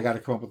 That means I got to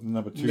come up with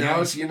number 2.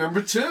 Now it's your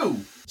number 2.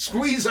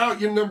 Squeeze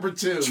out your number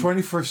 2.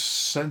 21st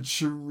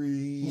century.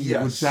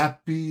 Yes. Would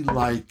that be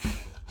like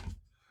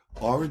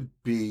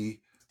R&B?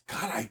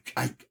 God,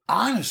 I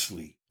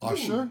honestly,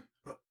 Usher?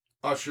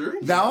 Usher?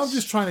 Now yes. I'm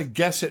just trying to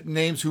guess at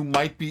names who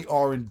might be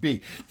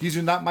R&B. These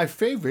are not my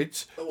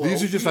favorites. Well,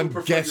 These are just, I'm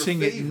prefer guessing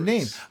your at favorites.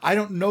 names. I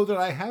don't know that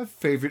I have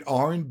favorite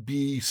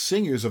R&B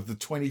singers of the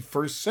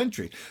 21st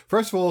century.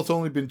 First of all, it's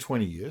only been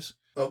 20 years.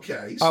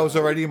 Okay. I was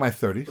already in my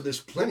 30s. But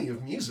there's plenty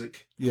of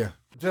music. Yeah.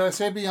 Did I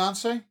say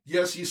Beyonce?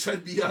 Yes, you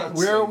said Beyonce.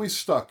 Where are we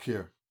stuck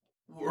here?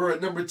 We're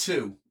at number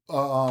 2.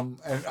 And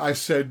I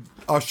said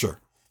Usher.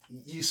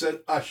 You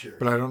said Usher.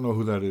 But I don't know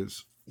who that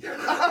is.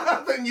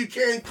 Then you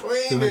can't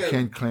claim Then I him.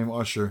 can't claim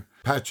Usher.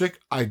 Patrick,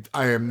 I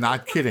am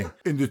not kidding.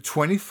 In the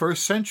 21st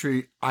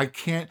century, I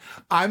can't.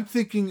 I'm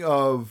thinking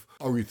of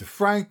Aretha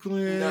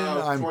Franklin.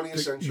 No, I'm 20th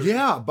century.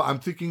 Yeah, but I'm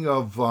thinking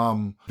of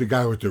the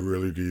guy with the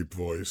really deep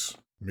voice.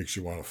 Makes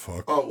you want to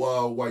fuck.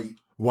 Oh,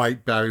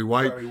 White. Barry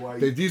White. Barry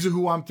White. These are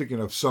who I'm thinking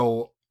of.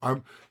 So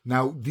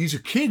now these are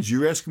kids.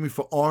 You're asking me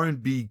for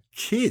R&B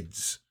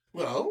kids.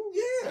 Well,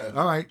 yeah.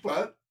 All right.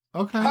 But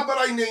Okay. how about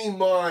I name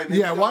mine?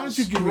 Yeah, why don't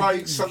you give me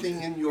write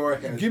something in your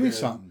head? Give me then.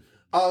 something.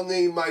 I'll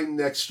name my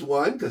next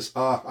one because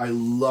I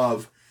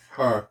love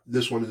her.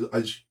 This one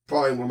is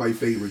probably one of my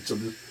favorites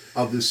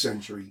of this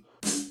century.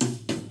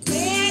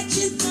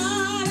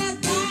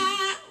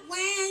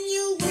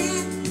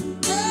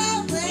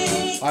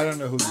 I don't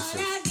know who this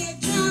is.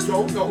 You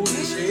don't know who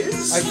this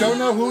is? I don't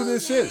know who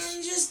this is.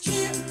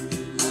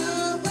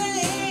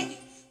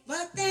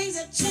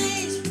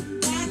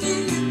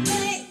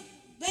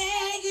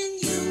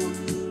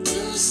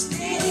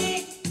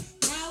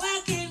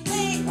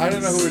 I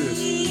don't know who it is.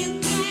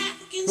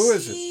 Who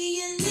is it?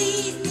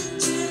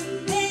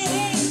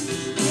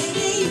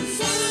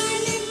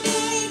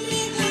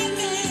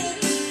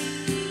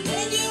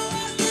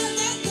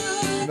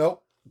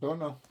 Nope. Don't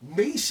know.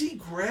 Macy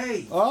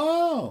Gray.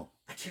 Oh.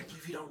 I can't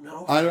believe you don't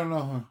know her. I don't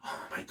know her. Oh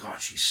my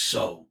God, she's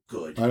so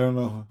good. I don't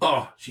know her.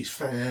 Oh, she's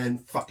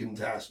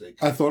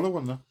fan-fucking-tastic. I thought of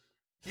one though.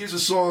 Here's a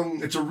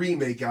song, it's a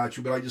remake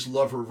actually, but I just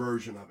love her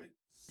version of it.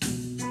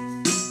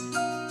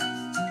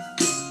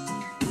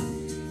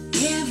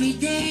 Every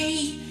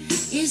day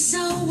is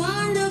so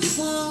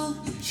wonderful.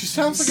 She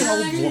sounds like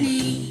an old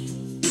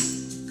woman.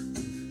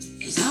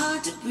 It's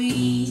hard to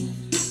breathe.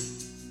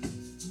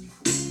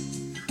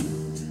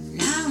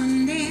 Now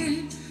and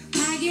then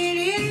I get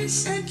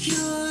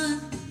insecure.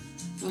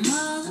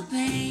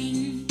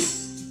 pain.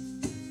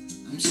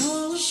 I'm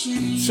so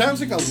ashamed.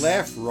 Sounds like a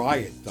laugh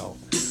riot, though.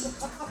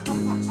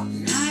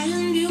 I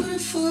am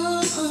beautiful,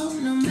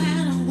 no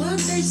matter what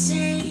they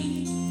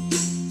say.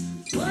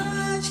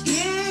 What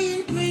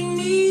can't bring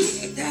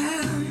me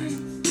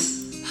down?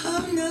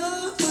 Oh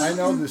no. I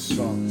know this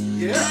song.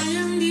 I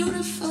am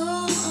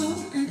beautiful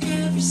in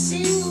every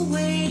single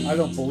way. I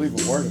don't believe a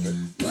word of it.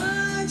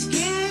 What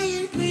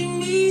can't bring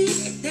me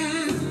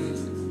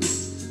down?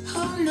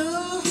 Oh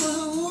no.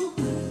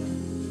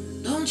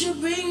 Don't you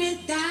bring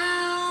me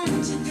down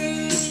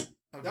today.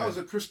 That was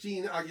a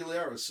Christine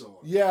Aguilera song.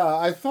 Yeah,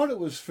 I thought it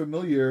was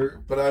familiar.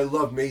 But I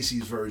love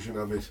Macy's version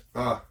of it.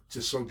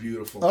 Just so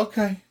beautiful.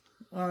 Okay.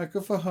 All right,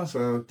 good for her.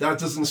 So that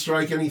doesn't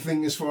strike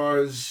anything as far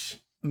as...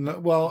 No,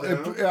 well,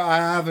 No? I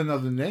have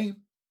another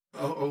name.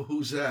 Oh,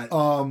 who's that?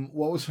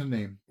 What was her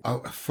name? Oh,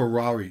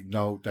 Ferrari.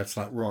 No, that's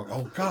not wrong.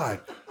 Oh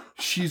God,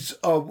 she's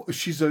a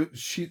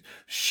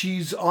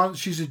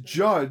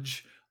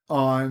judge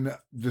on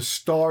the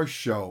Star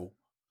Show.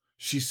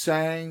 She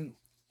sang.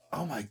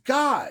 Oh my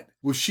God,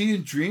 was she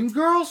in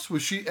Dreamgirls?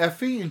 Was she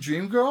Effie in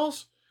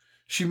Dreamgirls?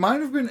 She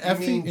might have been You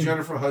Effie mean in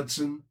Jennifer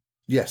Hudson?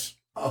 Yes,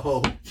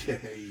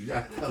 Okay,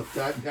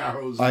 that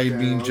narrows it I down.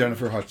 mean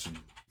Jennifer Hudson.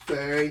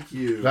 Thank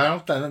you.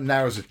 That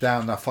narrows it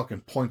down. That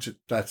fucking points it.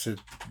 That's it.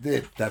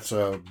 That's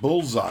a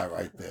bullseye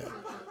right there.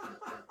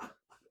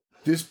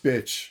 This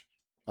bitch,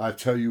 I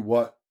tell you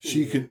what,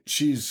 she can.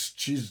 She's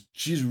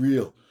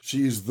real.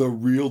 She's the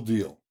real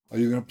deal. Are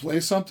you gonna play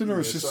something,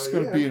 or is Yes, this I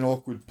gonna am. be an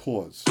awkward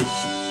pause? Are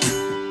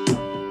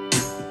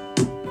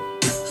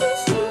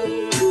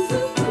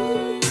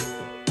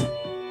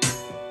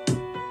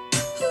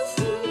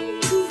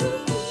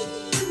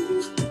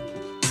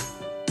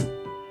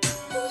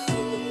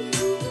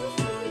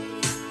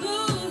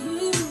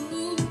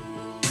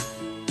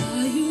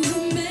you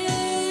a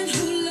man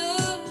who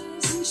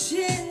loves and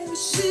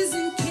cherishes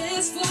and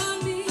cares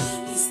for me?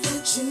 Is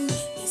that you?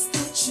 Is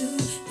that you?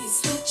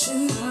 Is that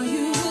you? Are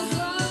you a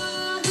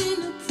guard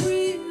in a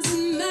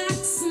prison,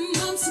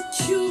 maximum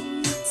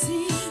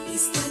security?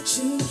 Is that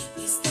you?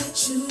 Is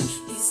that you?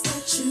 Is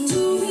that you?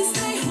 Do we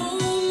stay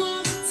home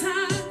all the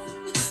time?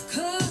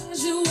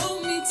 'Cause you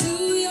want me to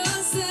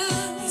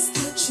yourself. Is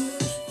that you?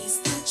 Is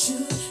that you?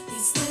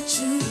 Is that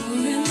you?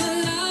 Or am I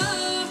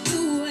locked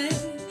away?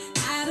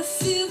 I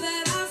feel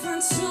that I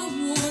found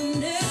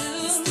someone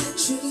else. Is that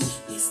you?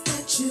 Is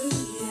that you?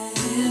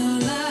 Yeah.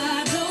 Well, I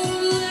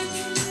don't like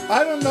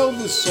I don't know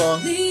this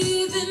song.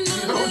 leaving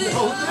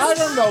I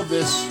don't know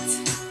this.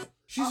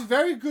 She's a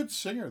very good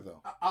singer,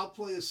 though. I'll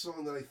play a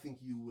song that I think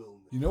you will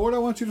know. You know what I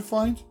want you to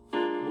find?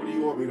 What do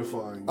you want me to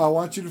find? I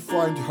want you to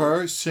find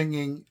her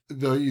singing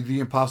the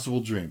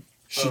Impossible Dream.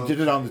 She did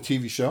it on the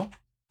TV show.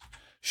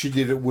 She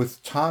did it with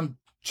not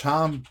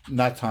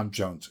Tom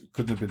Jones. It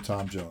couldn't have been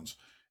Tom Jones.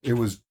 It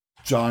was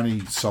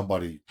Johnny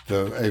somebody,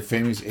 a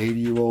famous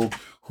 80-year-old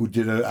who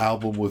did an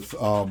album with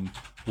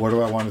what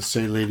do I want to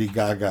say, Lady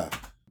Gaga,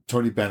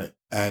 Tony Bennett,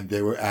 and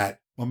they were at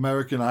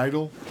American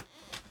Idol,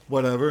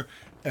 whatever,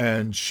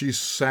 and she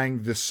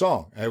sang this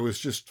song. It was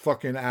just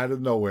fucking out of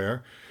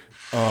nowhere,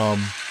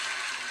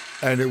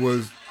 and it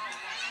was,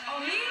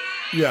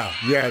 yeah,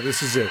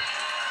 this is it.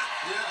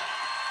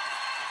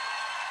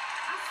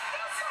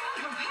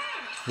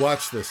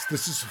 Watch this.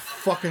 This is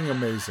fucking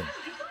amazing.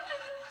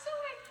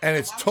 And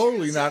it's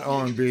totally not R&B.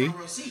 Oh, I don't know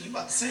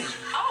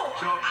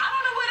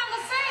what I'm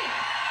gonna sing.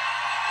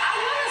 I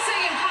wanna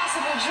sing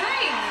Impossible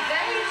Dream,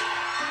 Dave.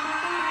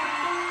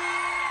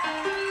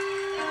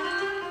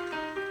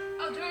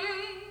 A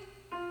dream.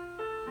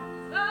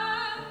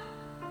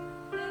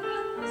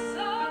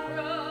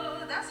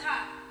 Sorrow. That's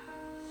hot.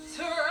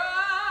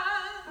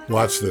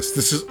 Watch this.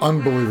 This is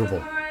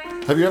unbelievable.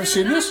 Have you ever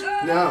seen this?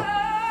 No.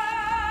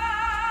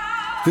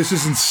 This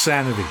is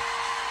insanity.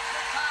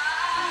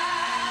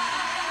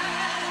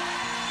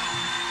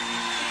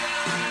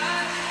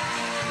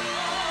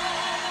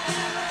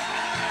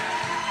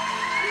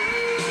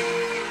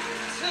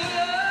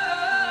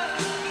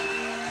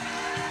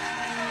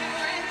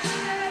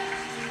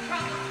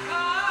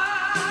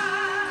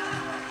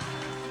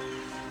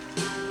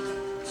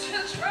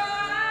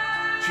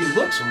 She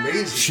looks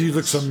amazing. She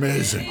looks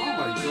amazing. Oh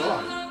my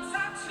God.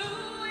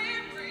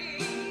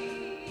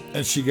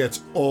 And she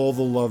gets all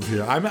the love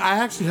here. I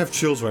actually have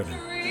chills right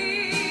now.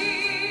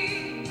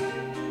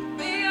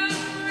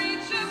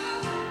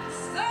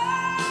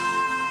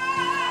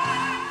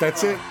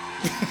 That's it.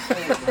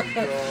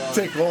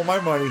 Take all my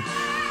money.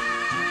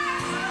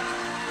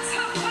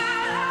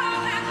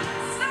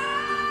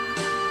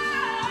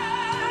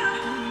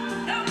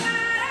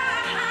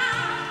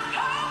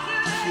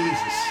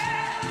 Jesus.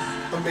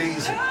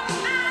 Amazing.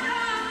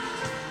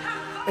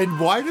 And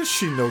why does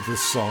she know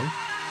this song?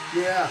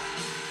 Yeah.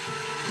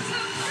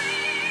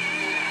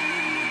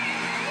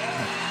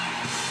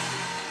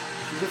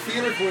 She's a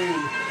theater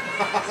queen.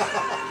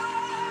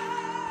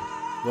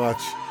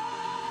 Watch.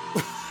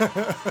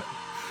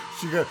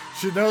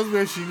 She knows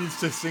where she needs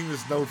to sing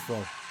this note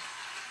from.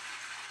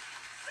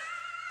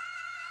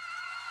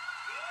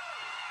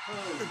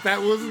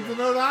 That wasn't the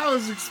note I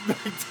was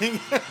expecting.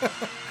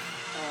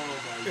 Oh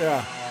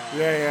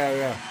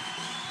Yeah.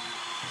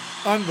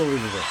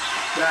 Unbelievable.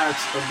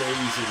 That's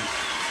amazing.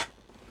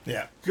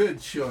 Yeah.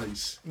 Good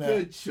choice. Yeah.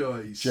 Good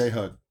choice.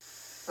 J-Hud.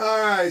 All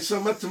right, so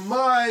I'm up to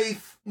my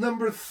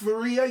number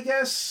 3, I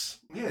guess.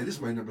 Yeah, it is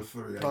my number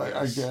 3,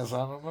 I guess. I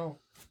don't know.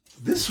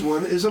 This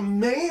one is a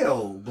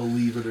male,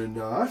 believe it or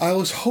not. I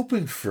was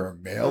hoping for a At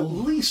male.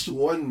 least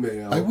one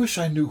male. I wish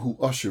I knew who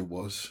Usher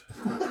was.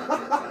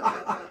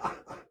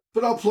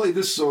 But I'll play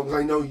this song.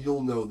 I know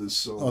you'll know this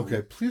song.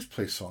 Okay, please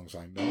play songs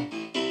I know.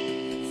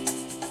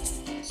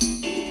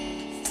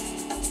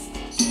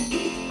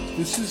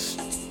 This is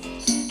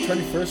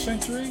 21st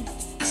century?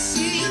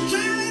 See you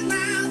driving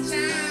round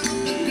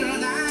town, the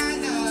girl I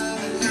love,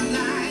 and I'm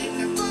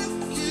like, fuck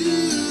you.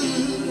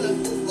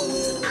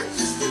 I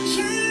just the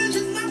change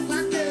in my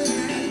pocket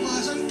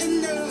wasn't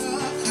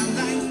enough. I'm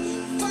like,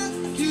 fuck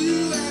you,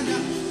 and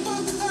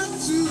fuck her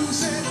too.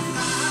 Said if I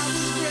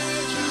was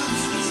richer,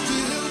 I'd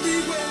still be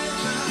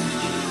richer.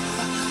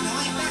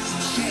 Now ain't that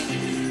some shit?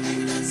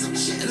 Ain't that some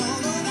shit?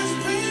 Although that's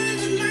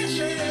praise in my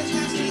chest, I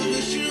still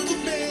wish you the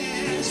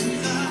best.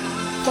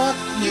 Fuck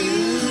you.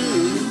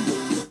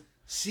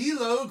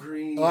 CeeLo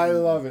Green. I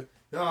love it.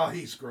 Oh,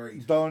 he's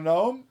great. Don't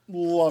know him?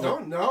 Love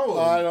Don't it. know him.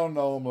 I don't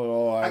know him at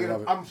all. I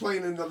love it. I'm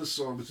playing another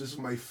song, but this is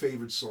my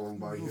favorite song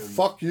by him.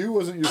 Fuck You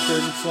wasn't your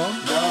favorite song?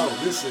 No,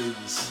 this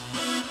is.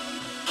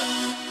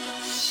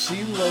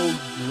 CeeLo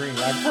Green.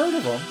 I've heard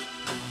of him.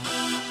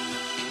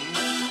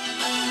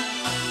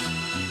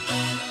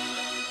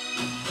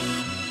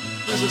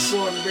 This is a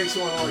song that makes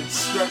you want to like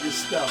strut your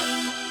stuff.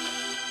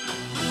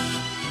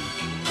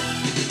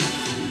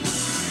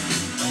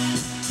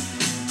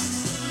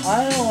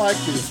 I don't like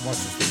it as much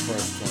as the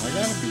first one. I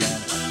gotta be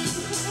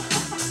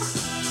honest.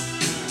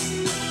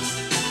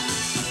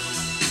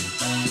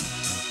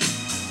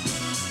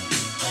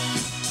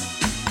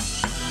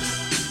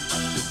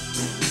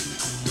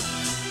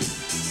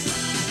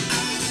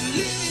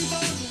 Living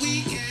for the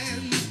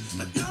weekend,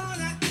 but no,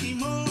 not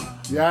anymore.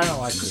 Yeah, I don't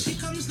like this. She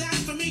comes down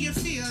for me, you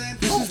feel that.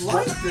 This is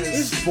like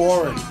this. It's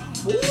boring.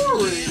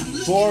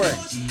 Boring. Boring.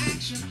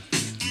 Action,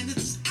 and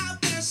it's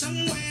out there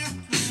somewhere.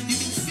 You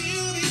can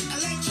feel the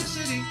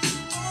electricity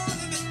all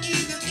in the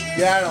evening air.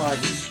 Yeah, I don't like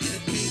it.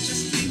 It may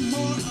just be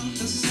more of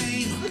the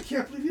same. I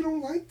can't believe you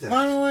don't like that.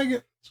 I don't like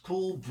it. It's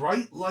called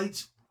Bright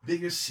Lights,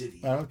 Bigger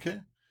City. I don't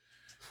care.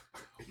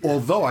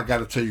 Although, I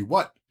gotta tell you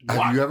what. What?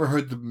 Have you ever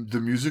heard the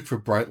music for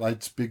Bright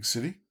Lights, Big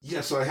City?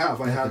 Yes, I have.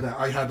 I had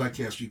that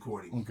cast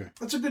recording. Okay.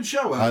 That's a good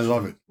show, actually. I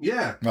love it.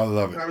 Yeah. I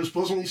love it. I was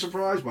pleasantly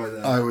surprised by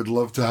that. I would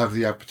love to have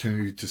the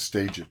opportunity to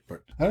stage it,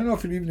 but I don't know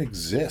if it even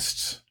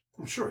exists.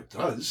 I'm sure it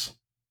does.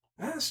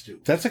 It has to.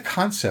 That's a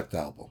concept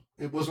album.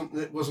 It wasn't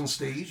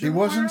staged. It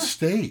wasn't anywhere?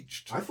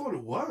 staged. I thought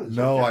it was.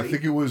 No, Okay. I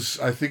think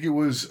it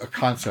was a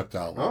concept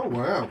album. Oh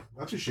wow,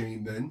 that's a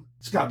shame. Then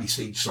it's got to be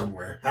staged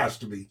somewhere. Has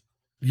to be.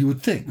 You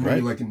would think, Maybe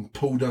right? like in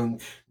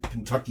Podunk,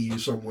 Kentucky, or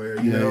somewhere.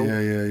 You know.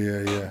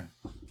 Yeah.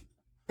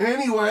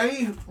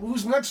 Anyway,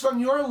 who's next on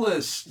your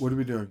list? What are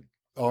we doing?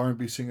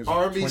 R&B singers.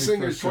 R&B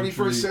singers,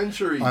 21st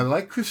century. I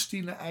like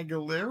Christina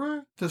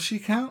Aguilera. Does she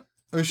count?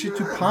 Or is she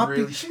too Not poppy?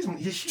 really.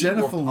 She's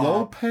Jennifer more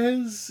pop.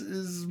 Lopez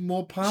is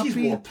more poppy. She's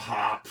more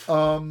pop.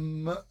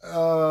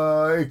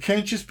 It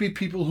can't just be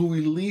people who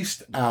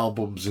released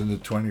albums in the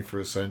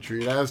 21st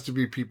century. It has to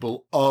be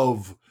people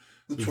of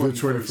the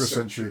 21st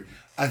century.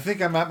 I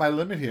think I'm at my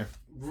limit here.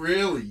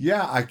 Really?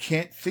 Yeah, I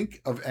can't think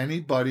of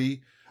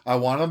anybody. I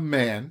want a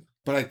man,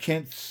 but I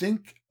can't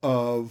think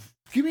of.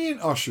 Give me an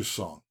Usher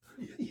song.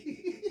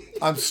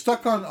 I'm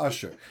stuck on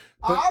Usher.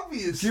 But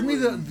Obviously.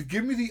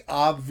 give me the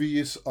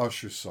obvious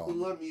Usher song.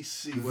 Let me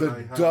see what The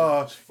I have.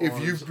 duh. as far If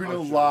as you've been Usher.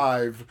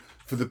 alive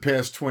for the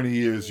past 20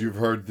 years, you've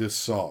heard this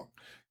song.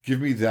 Give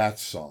me that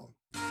song.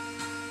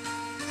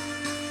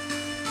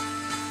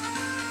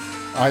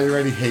 I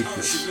already hate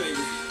this. Usher, baby.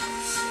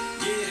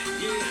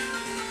 Yeah.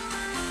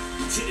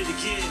 We did it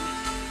again.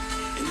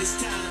 And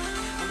this time,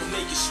 I'ma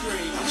make it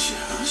scream. Usher.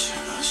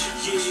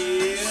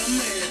 Yeah,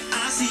 man.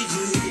 I see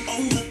you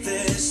over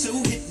there, so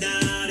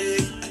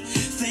hypnotic.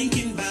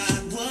 Thinking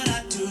about what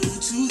I do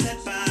to that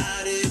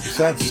body.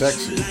 Sounds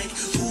sexy.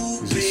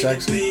 Is he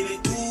sexy? Baby,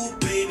 ooh,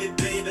 baby,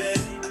 baby.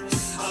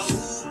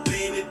 Ooh,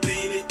 baby,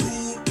 baby,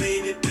 ooh,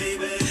 baby,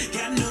 baby.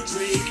 Got no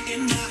drink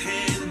in my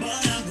hand,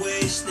 but I'm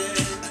wasted.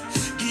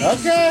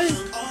 Okay.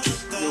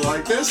 You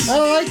like this?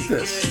 I like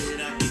this.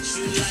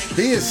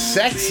 He is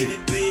sexy.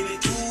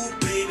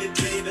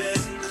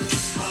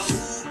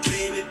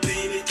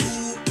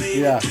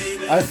 Yeah,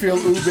 I feel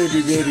ooh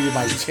baby baby in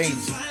my taint.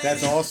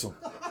 That's awesome.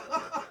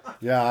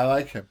 Yeah, I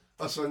like him.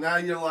 Oh, so now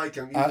you like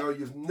him, even though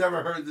you've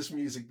never heard this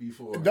music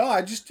before. No,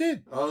 I just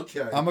did.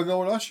 Okay. I'm gonna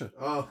go with Usher.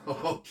 Oh,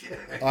 okay.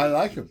 I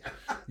like him.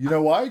 You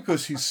know why?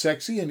 Because he's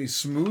sexy and he's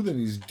smooth and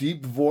he's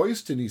deep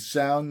voiced and he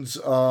sounds.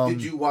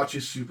 Did you watch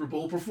his Super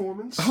Bowl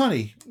performance?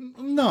 Honey,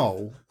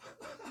 no.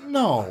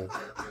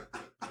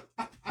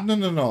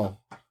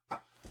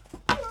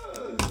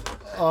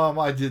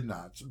 I did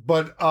not.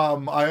 But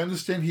I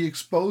understand he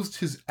exposed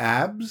his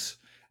abs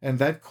And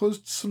that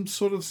caused some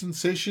sort of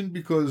sensation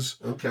because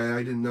Okay, I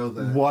didn't know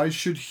that. why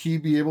should he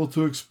be able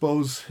to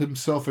expose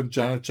himself and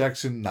Janet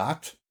Jackson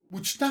not?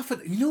 Which not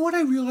for, you know what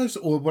I realized,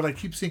 or what I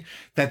keep seeing,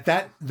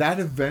 that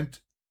event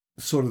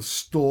sort of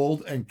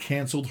stalled and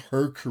canceled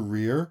her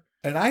career.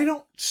 And I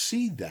don't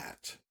see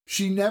that.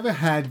 She never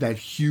had that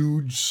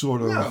huge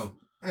sort of... No.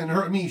 And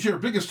her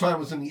biggest time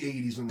was in the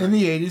 80s and 90s. In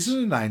the 80s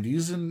and the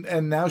 90s,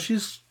 and now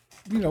she's,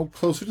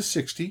 closer to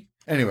 60.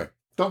 Anyway,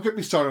 don't get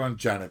me started on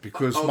Janet,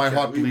 because my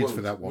heart bleeds for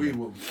that woman. We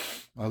will.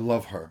 I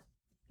love her.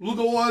 We'll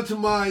go on to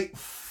my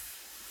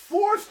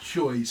fourth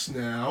choice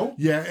now.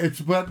 Yeah,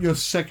 but your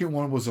second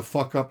one was a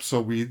fuck up, so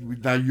we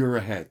now you're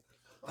ahead.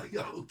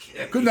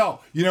 Okay. Good. No,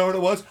 you know what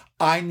it was?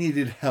 I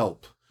needed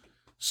help.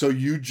 So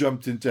you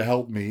jumped in to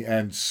help me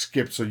and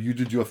skipped, so you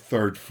did your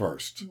third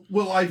first.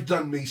 Well, I've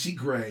done Macy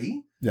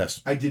Gray.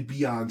 Yes. I did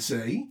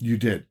Beyonce. You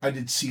did. I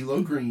did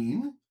CeeLo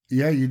Green.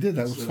 Yeah, you did.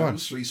 That was So fun. that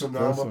was 3. So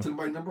now I'm up to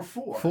my number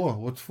 4. 4.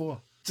 What's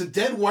 4? It's a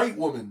dead white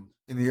woman.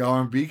 In the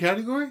R&B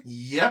category?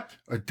 Yep.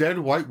 A dead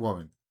white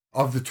woman.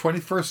 Of the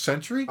 21st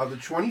century? Of the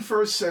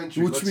 21st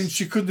century. Which means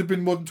she couldn't have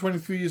been more than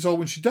 23 years old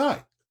when she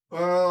died.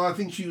 I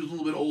think she was a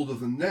little bit older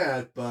than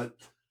that, but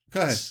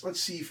Go ahead. let's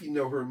see if you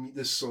know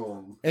this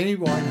song. Amy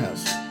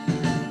Winehouse.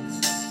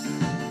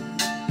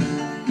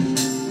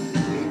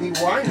 Amy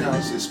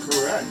Winehouse is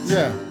correct.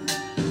 Yeah.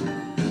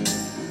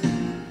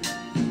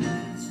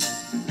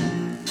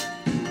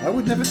 I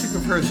would never think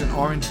of her as an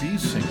R&B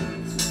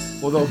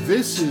singer. Although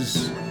this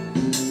is...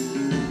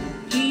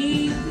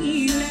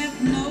 He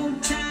left no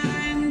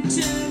time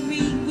to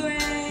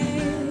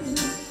regret.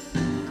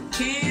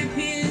 Kept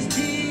his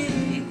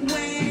dick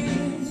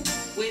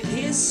wet with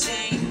his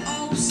same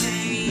old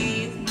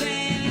safe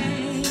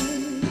bet.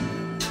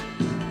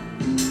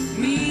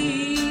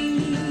 Me.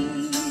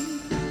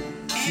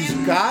 She's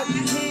got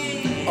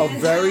a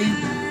very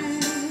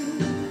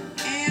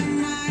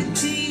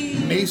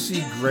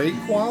Macy Gray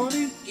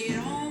quality,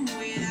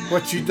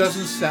 but she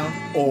doesn't sound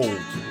old.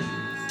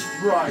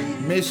 Right.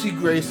 Macy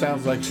Gray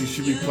sounds like she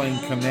should be playing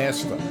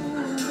canasta.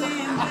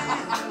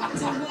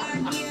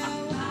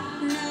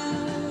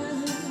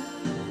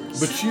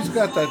 But she's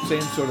got that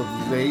same sort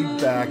of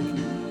laid-back,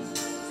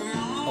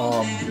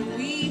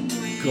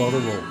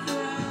 guttural.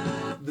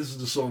 This is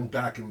the song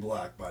 "Back in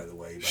Black," by the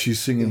way. By She's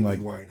singing Amy like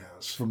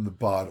Winehouse. from the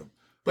bottom.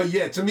 But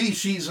yeah, to me,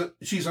 she's an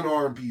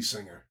R&B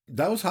singer.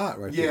 That was hot,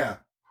 right there.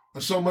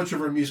 Yeah. So much of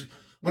her music.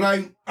 When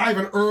I have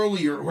an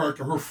earlier,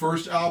 her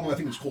first album, I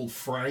think it's called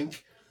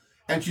Frank,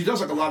 and she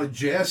does like a lot of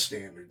jazz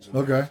standards.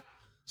 Okay.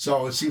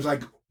 So it seems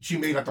like she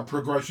made like a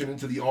progression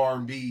into the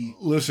R&B.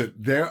 Listen,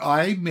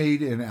 I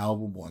made an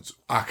album once.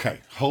 Okay,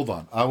 hold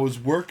on. I was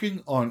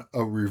working on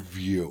a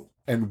review,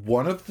 and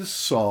one of the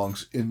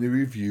songs in the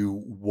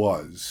review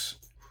was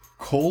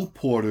Cole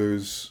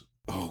Porter's,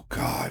 oh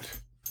God,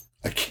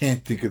 I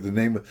can't think of the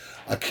name of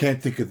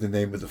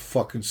the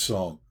fucking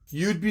song.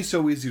 You'd Be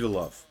So Easy to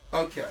Love.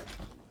 Okay.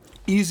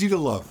 Easy to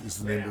Love is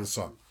the name of the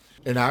song.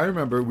 And I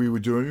remember we were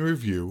doing a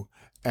review,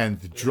 and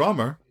the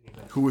drummer,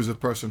 who is a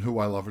person who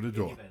I love and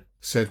adore,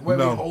 said, Wait,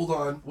 no. hold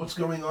on. What's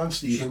going on,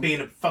 She's Stephen?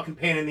 being a fucking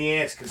pain in the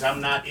ass because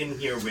I'm not in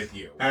here with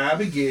you.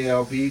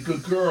 Abigail, be a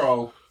good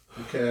girl.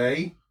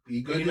 Okay?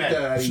 Be good Be to mad.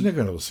 daddy. She's not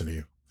going to listen to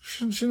you.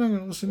 She's not going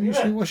to listen to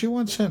you. She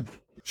wants him.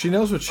 She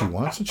knows what she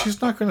wants, and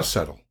she's not going to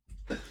settle.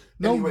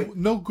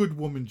 No good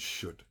woman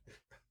should.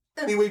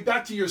 Anyway,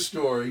 back to your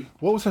story.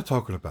 What was I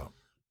talking about?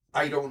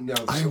 I don't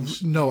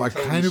know. I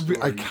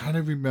kind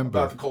of remember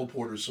about the Cole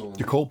Porter song.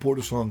 the Cole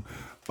Porter song,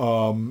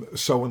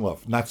 "So in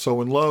Love." Not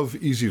so in love,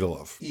 easy to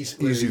love. Easy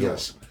to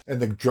yes. love.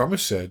 And the drummer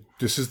said,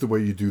 "This is the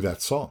way you do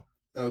that song."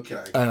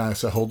 Okay. And I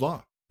said, "Hold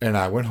on." And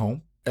I went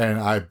home and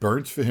I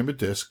burnt for him a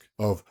disc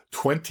of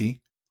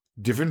 20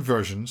 different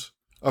versions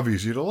of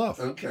 "Easy to Love,"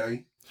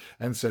 Okay.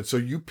 and said, "So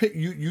you pick.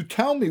 You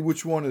tell me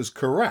which one is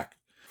correct."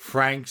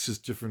 Frank's is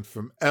different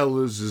from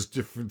Ella's is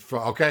different from,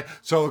 okay?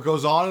 So it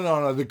goes on and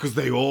on because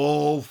they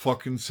all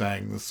fucking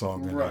sang the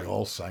song and Right. they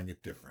all sang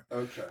it different.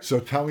 Okay.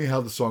 So tell me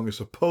how the song is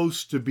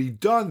supposed to be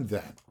done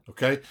then,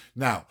 okay?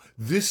 Now,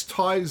 this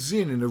ties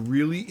in a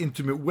really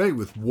intimate way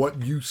with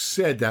what you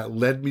said that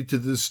led me to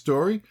this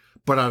story,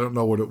 but I don't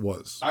know what it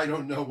was. I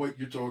don't know what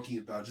you're talking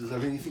about. Does it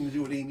have anything to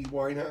do with Amy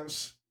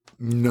Winehouse?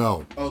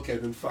 No. Okay,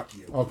 then fuck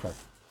you. Okay.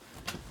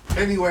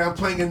 Anyway, I'm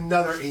playing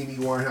another Amy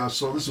Winehouse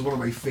song. This is one of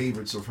my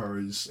favorites of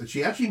hers. And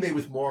she actually made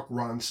with Mark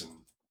Ronson.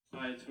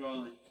 Alright, it's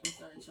rolling. I'm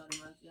sorry, Charlie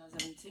Murphy. I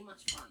was having too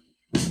much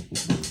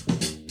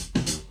fun.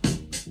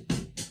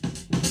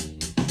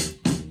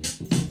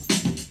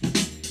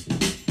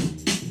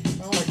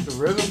 I like the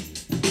rhythm.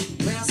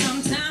 Well,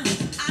 sometimes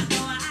I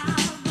go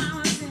out by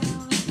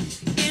myself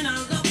and I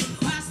look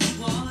across the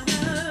water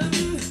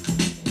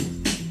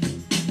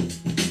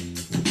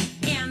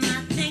and I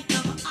think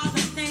of all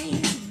the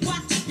things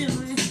what you're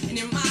doing, and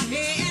in my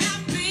head I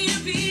paint a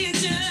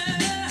picture.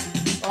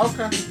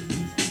 Okay.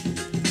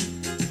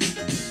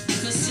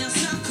 'Cause since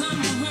I come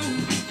home,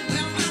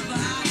 well, my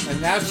body And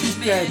now she's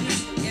dead.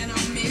 and I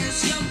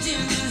miss your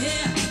ginger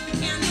hair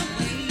and the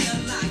way you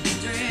like to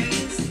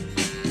dress.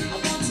 I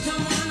want you to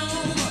come on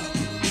over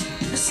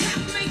and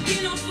stop making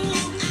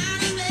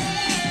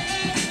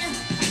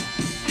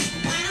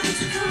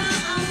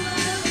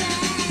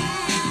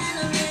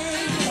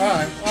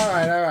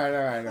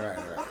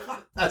right.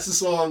 That's the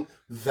song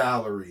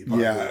Valerie, by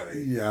the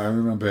way. Yeah, I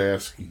remember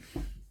asking.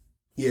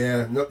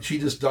 Yeah, no, she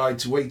just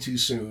died way too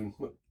soon.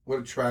 What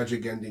a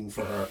tragic ending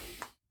for her.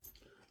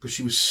 Because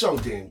she was so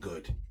damn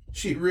good.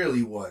 She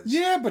really was.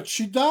 Yeah, but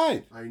she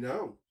died. I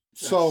know.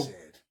 That's So,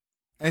 sad.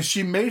 and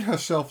she made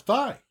herself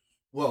die.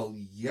 Well,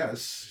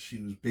 yes,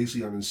 she was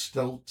basically on a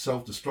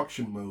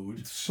self-destruction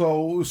mode.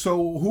 So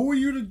who are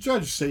you to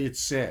judge? Say it's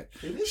sad.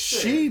 It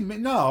is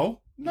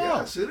No.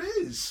 Yes, it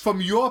is. From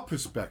your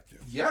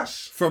perspective.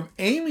 Yes. From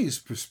Amy's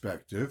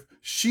perspective,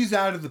 she's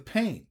out of the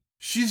pain.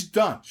 She's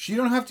done. She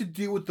don't have to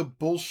deal with the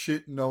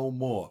bullshit no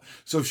more.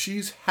 So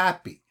she's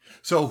happy.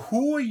 So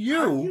who are you?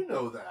 How do you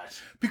know that?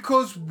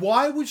 Because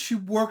why would she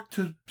work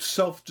to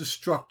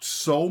self-destruct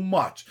so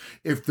much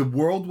if the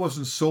world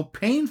wasn't so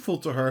painful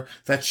to her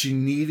that she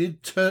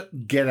needed to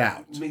get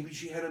out? Maybe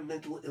she had a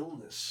mental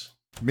illness.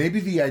 Maybe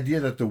the idea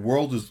that the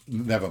world is...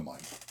 Never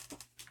mind.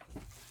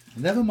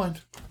 Never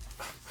mind.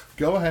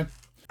 Go ahead.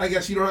 I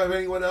guess you don't have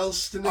anyone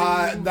else to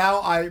name?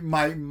 Now I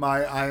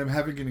am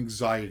having an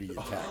anxiety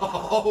attack.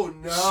 Oh,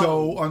 no.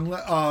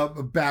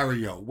 So,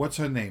 Barrio. What's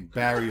her name?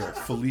 Barrio.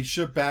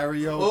 Felicia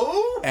Barrio.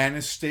 Oh?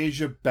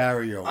 Anastasia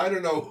Barrio. I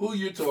don't know who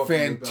you're talking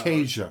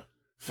Fantasia.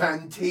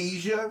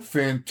 Fantasia?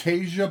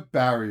 Fantasia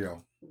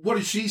Barrio. What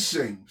does she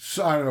sing?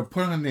 So, I don't know.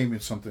 Put her name in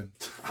something.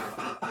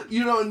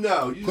 You don't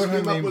know. You just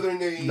came up with her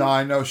name. No,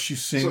 I know she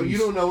sings. So you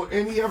don't know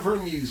any of her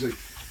music.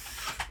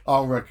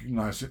 I'll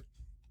recognize it.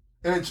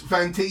 And it's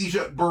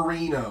Fantasia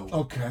Barrino.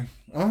 Okay.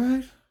 All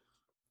right.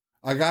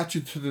 I got you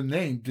to the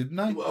name, didn't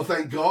I? Well,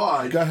 thank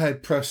God. Go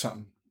ahead, press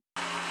something.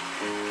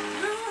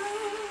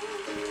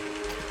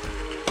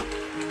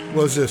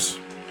 What's this?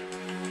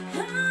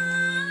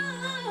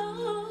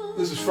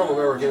 This is from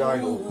American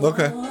Idol.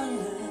 Okay.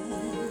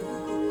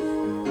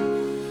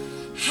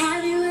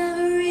 Have you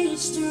ever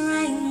reached a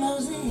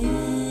rainbow's end?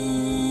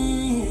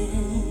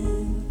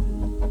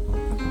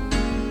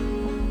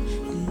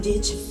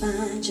 Did you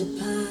find your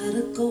pot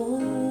of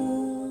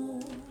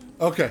gold?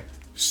 Okay.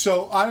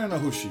 So I don't know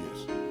who she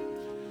is.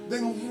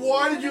 Then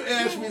why did you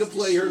ask me to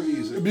play her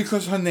music?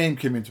 Because her name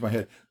came into my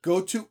head.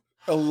 Go to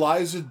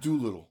Eliza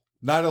Doolittle.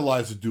 Not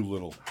Eliza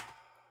Doolittle.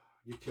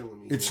 You're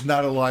killing me. It's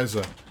not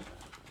Eliza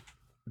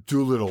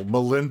Doolittle.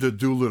 Melinda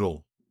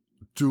Doolittle.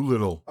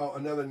 Doolittle. Oh,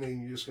 another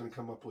name you're just going to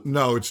come up with.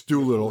 No, it's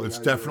Doolittle. It's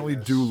I definitely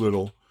guess.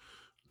 Doolittle.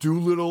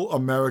 Doolittle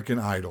American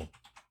Idol.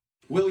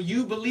 Will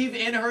you believe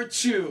in her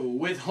too?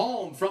 With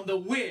Home from The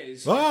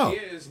Wiz. Oh.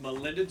 Here's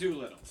Melinda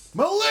Doolittle.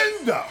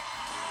 Melinda!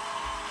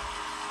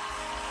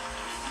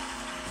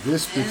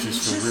 This bitch is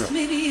for real.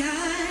 Maybe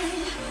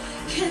I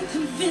can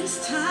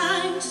convince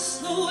time to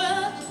slow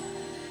up,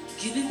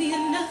 giving me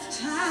enough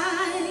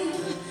time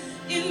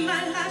in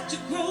my life to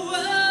grow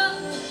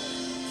up.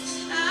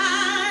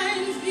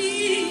 Time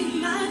be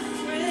my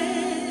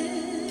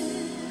friend.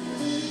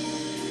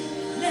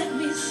 Let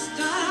me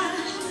start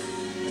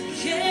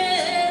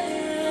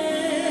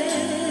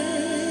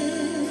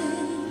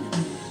again.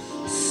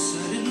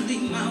 Suddenly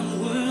my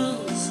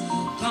world's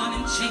gone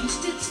and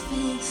changed its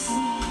face,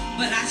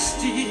 but I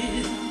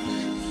still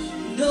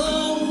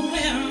know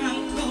where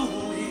I'm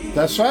going.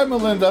 That's right,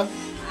 Melinda.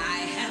 I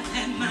have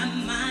had my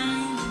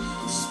mind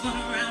spun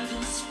around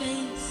in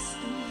space,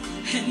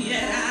 and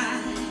yet I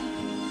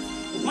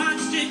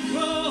watched it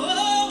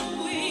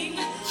growing.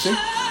 See? Oh,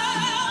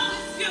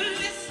 if you're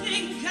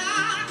listening,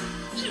 God,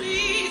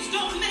 please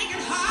don't make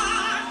it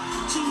hard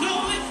to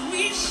know if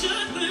we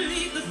should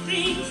believe the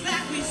things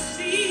that we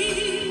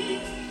see.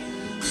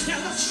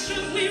 Tell us,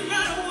 should we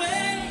run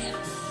away?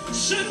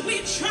 Should we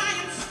try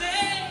and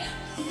stay?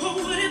 Or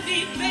would it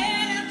be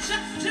better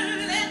just to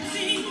let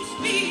things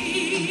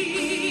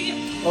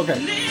be? Okay.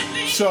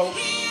 Living So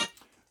here.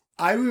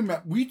 I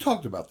remember we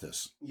talked about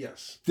this.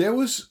 Yes. There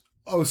was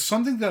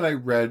something that I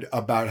read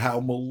about how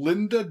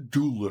Melinda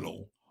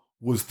Doolittle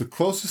was the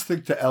closest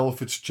thing to Ella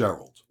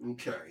Fitzgerald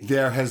Okay.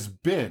 there has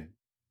been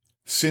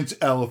since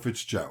Ella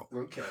Fitzgerald.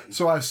 Okay.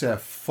 So I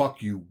said,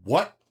 fuck you.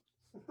 What?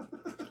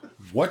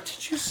 What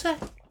did you say?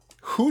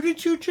 Who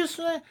did you just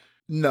say?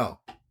 No.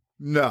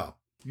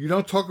 You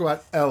don't talk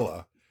about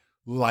Ella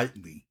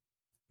lightly.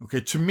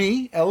 Okay, to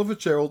me, Ella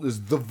Fitzgerald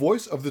is the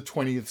voice of the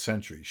 20th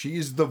century. She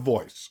is the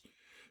voice.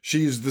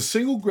 She is the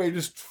single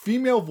greatest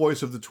female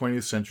voice of the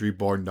 20th century,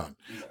 bar none.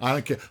 I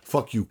don't care.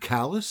 Fuck you,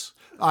 Callous.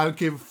 I don't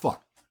give a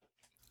fuck.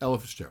 Ella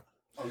Fitzgerald.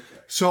 Okay.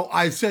 So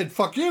I said,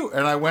 fuck you.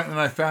 And I went and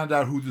I found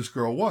out who this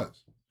girl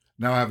was.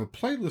 Now I have a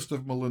playlist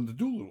of Melinda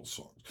Doolittle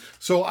songs.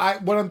 So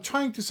what I'm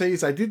trying to say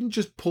is I didn't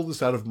just pull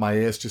this out of my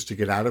ass just to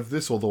get out of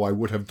this, although I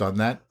would have done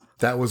that.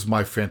 That was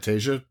my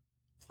Fantasia.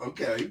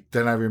 Okay.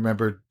 Then I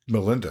remembered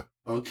Melinda.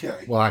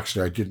 Okay. Well,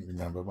 actually, I didn't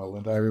remember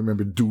Melinda. I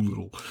remembered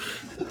Doolittle.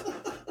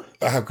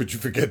 How could you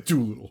forget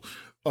Doolittle?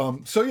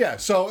 So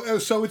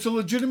it's a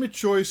legitimate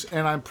choice,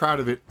 and I'm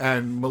proud of it.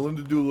 And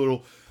Melinda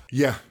Doolittle,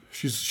 yeah,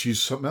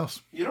 she's something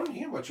else. You don't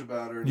hear much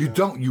about her. You now.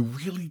 don't. You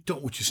really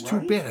don't, which is too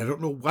Right? bad. I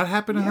don't know what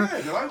happened to her.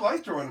 Yeah, no, I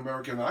liked her on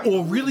American Idol.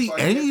 Or really It's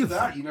like any after of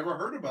that. them. You never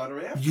heard about her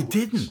afterwards. You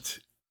didn't.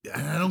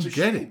 And I don't It's a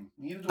get it. shame.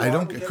 Neither do I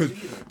don't look get at it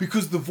either.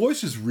 because the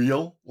voice is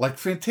real. Like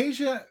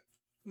Fantasia,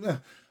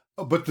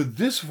 but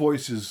this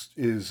voice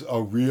is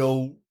a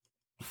real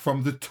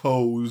from the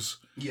toes,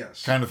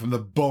 Yes. kind of from the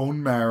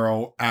bone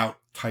marrow out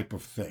type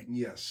of thing.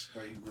 Yes,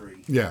 I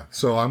agree. Yeah.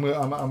 So I'm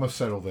gonna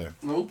settle there.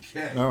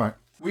 Okay. All right.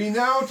 We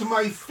now to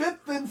my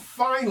fifth and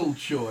final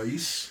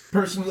choice.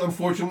 Person,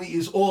 unfortunately,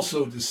 is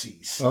also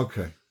deceased.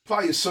 Okay.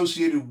 Probably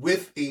associated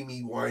with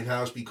Amy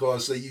Winehouse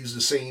because they use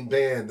the same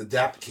band, the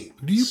Dap Kings.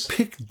 Do you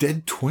pick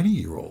dead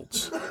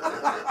 20-year-olds?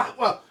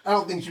 Well, I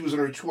don't think she was in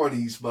her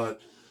 20s, but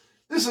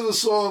this is a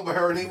song by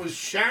her. Her name was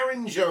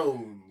Sharon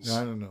Jones.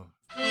 I don't know.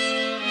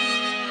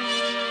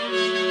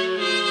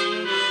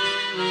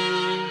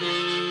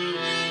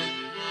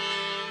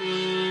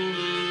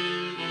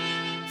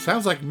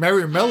 Sounds like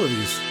Merry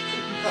Melodies.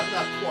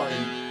 Not quite.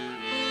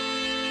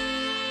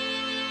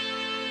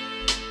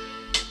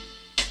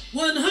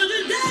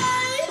 100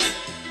 days,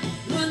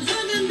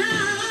 100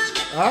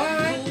 nights. All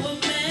right. For a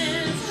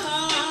man's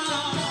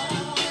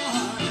heart.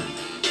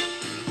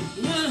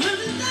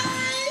 100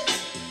 days,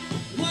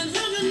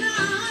 100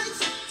 nights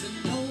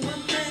to know a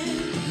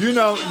man. You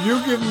know,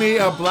 you give me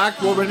a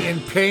black woman in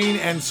pain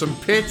and some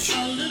pitch,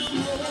 A little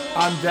more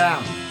I'm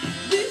down.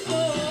 before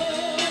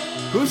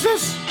Who's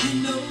this? he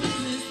knows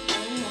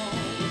it's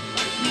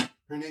wrong.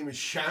 Her name is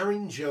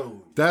Sharon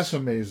Jones. That's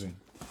amazing.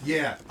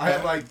 Yeah,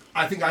 I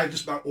think I have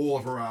just about all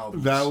of her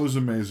albums. That was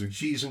amazing.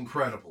 She's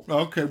incredible.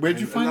 Okay, where'd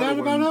you And find out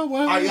another about one, her?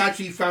 What? I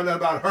actually found out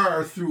about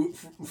her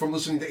from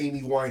listening to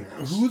Amy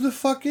Winehouse. Who the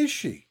fuck is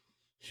she?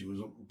 She was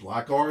a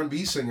black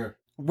R&B singer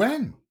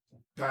When?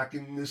 back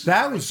in this.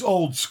 That was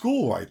old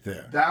school right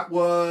there. That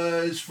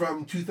was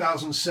from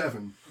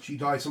 2007. She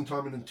died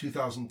sometime in the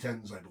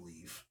 2010s, I believe.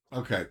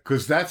 Okay,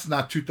 because that's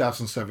not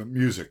 2007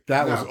 music.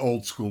 That was No.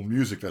 old school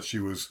music that she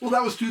was Well,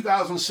 that was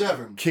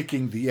 2007.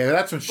 kicking the air.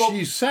 That's when Well,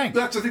 she sang.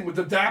 That's the thing with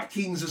the Dap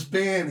Kings, this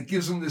band, it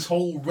gives them this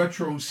whole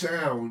retro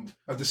sound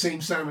of the same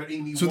sound that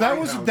Amy So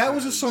Winehouse that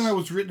was a has. song that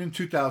was written in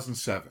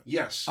 2007.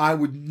 Yes. I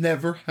would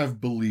never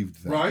have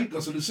believed that. Right?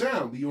 Because of the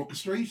sound, the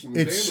orchestration.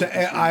 The It's band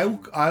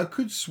orchestration. I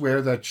could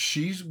swear that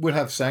she would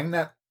have sang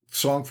that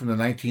song from the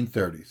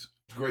 1930s.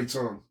 It's a great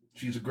song.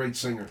 She's a great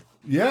singer.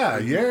 Yeah.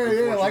 Like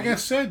Unfortunately- I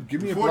said,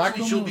 give me a black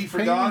Unfortunately, woman. she'll be with pain.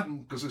 forgotten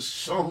because there's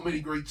so many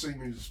great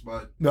singers,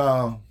 but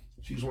No,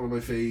 she's one of my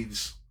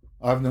faves.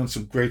 I've known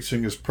some great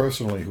singers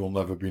personally who will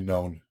never be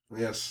known.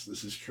 Yes,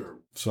 this is true.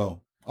 So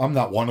I'm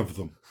not one of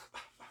them,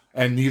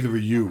 and neither are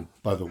you,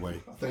 by the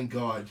way. Thank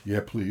God.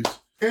 Yeah, please.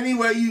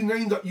 Anyway,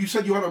 you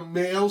said you had a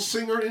male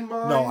singer in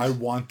mind? No, I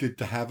wanted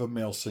to have a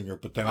male singer,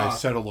 but then I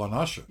settled on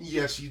Usher,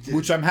 Yes, you did.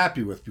 which I'm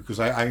happy with because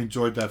I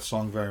enjoyed that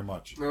song very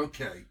much.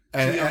 Okay.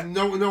 And- So you have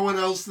no one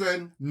else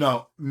then?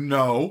 No,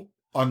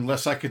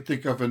 unless I could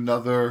think of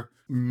another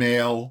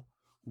male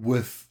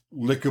with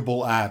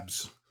lickable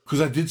abs.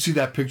 Because I did see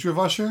that picture of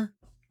Usher,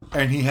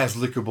 and he has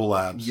lickable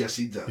abs. Yes,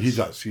 he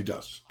does. He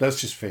does.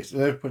 Let's just face it.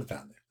 Let's put it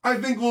down there. I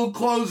think we'll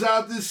close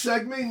out this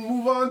segment and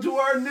move on to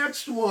our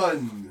next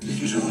one.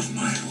 Get off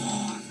my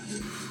lawn.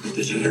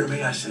 Did you hear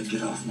me? I said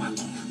get off my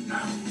lawn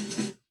now.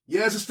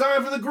 Yes, it's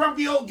time for the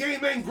grumpy old gay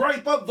man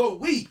gripe of the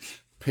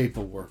week.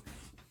 Paperwork.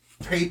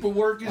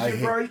 Paperwork is your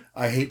gripe?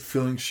 I hate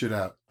filling shit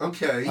out.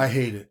 Okay. I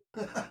hate it.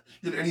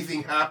 Did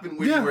anything happen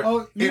when Yeah, you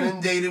were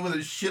inundated with a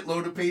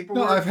shitload of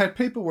paperwork? No, I've had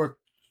paperwork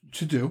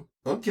to do.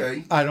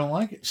 Okay. I don't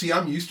like it. See,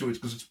 I'm used to it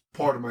because it's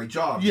part of my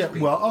job. Yeah,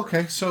 well,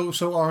 okay, so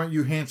aren't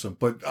you handsome?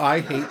 But I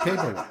hate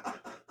paperwork.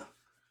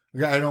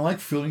 Okay, I don't like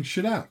filling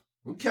shit out.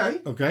 Okay.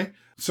 Okay?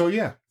 So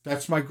yeah,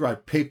 that's my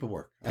gripe.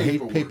 Paperwork. I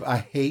hate paper. I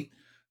hate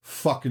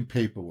fucking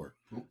paperwork.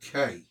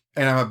 Okay.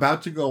 And I'm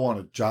about to go on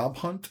a job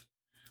hunt,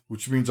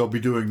 which means I'll be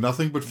doing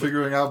nothing but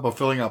filling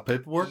out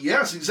paperwork.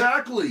 Yes,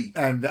 exactly.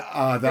 And But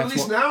at that's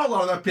least now a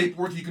lot of that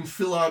paperwork you can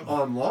fill out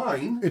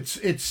online.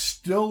 it's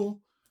still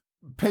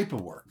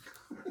paperwork.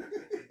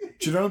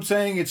 Do you know what I'm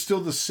saying? It's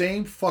still the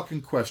same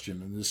fucking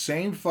question and the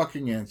same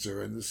fucking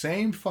answer and the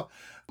same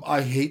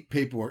I hate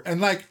paperwork.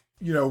 And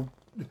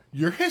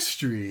your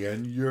history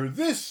and your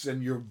this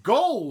and your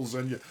goals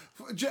and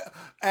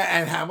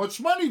and how much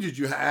money did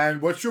you have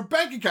and what's your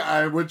bank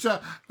account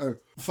and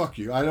fuck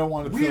you. I don't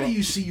want to Where do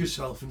you see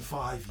yourself in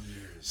 5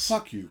 years?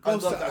 Fuck you. I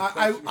love that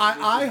question.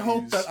 I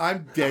hope that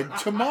I'm dead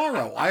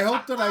tomorrow. I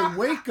hope that I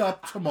wake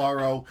up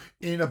tomorrow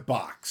in a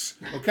box.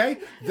 Okay?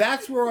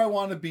 That's where I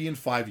want to be in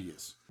 5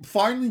 years.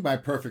 Finally, my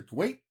perfect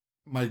weight,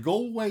 my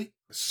goal weight.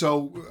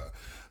 So,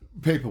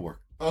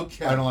 paperwork.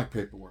 Okay. I don't like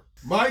paperwork.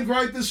 My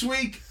gripe this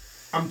week,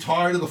 I'm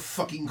tired of the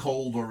fucking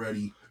cold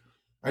already.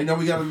 I know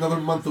we got another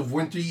month of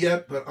winter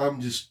yet, but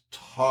I'm just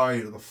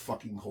tired of the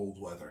fucking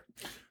cold weather.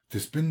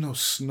 There's been no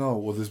snow.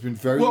 Well, there's been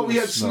very Well, little we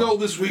had snow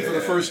this week for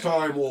the first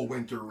time all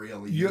winter,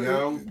 really. You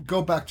know?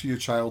 Go back to your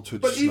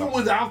childhood But snow. even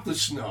without the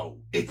snow,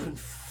 it's been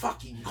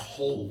fucking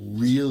cold.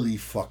 Really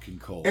fucking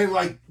cold.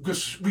 And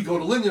because we go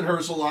to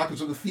Lindenhurst a lot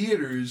because of the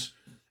theaters,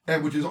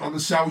 and which is on the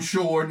South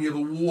Shore near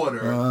the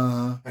water,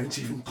 and it's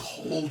even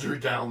colder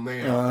down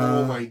there.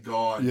 Oh my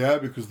God! Yeah,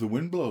 because the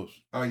wind blows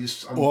I'm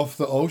off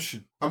the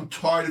ocean. I'm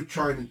tired of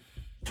trying to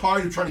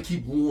tired of trying to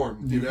keep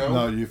warm, you know?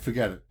 No, you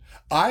forget it.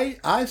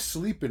 I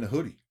sleep in a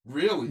hoodie.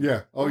 Really?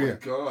 Yeah. Oh, yeah. My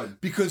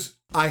God. Because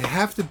I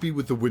have to be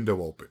with the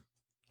window open.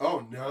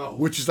 Oh, no.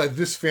 Which is like,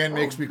 this fan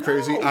makes me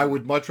crazy. no. I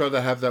would much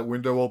rather have that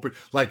window open.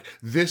 Like,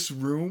 this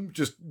room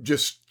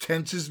just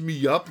tenses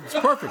me up. It's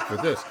perfect for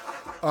this.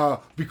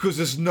 Because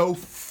there's no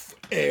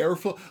air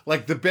flow.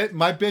 Like,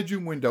 my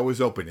bedroom window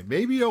is open. It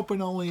may be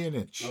open only an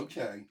inch.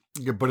 Okay.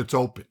 Yeah, but it's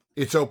open.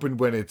 It's open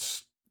when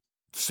it's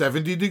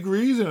 70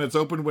 degrees, and it's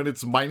open when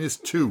it's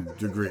 -2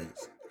 degrees.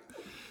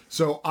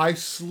 So I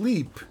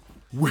sleep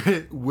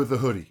with a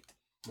hoodie.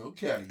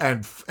 Okay.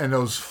 And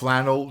those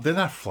flannel, they're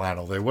not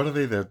flannel. What are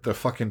they? They're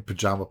fucking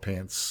pajama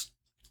pants.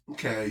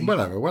 Okay.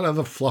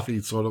 Whatever,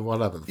 fluffy sort of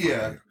whatever. The fuck Yeah.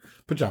 they are.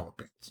 Pajama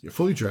pants. You're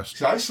fully dressed.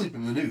 So I sleep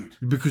in the nude.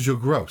 Because you're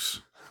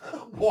gross.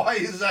 Why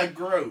is that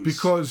gross?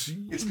 Because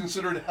it's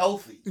considered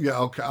healthy. Yeah,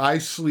 okay. I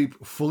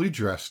sleep fully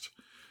dressed.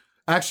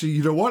 Actually,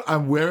 you know what?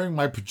 I'm wearing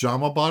my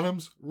pajama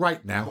bottoms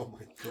right now. Oh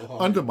my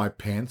God. Under my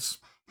pants.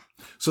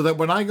 So that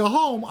when I go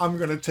home, I'm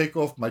going to take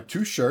off my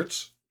 2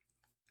 shirts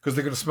because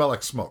they're going to smell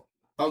like smoke.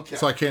 Okay.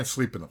 So I can't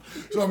sleep in them.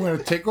 So I'm going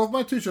to take off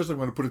my 2 shirts. I'm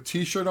going to put a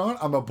t-shirt on.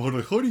 I'm going to put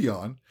a hoodie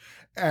on.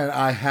 And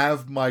I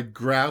have my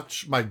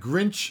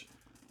Grinch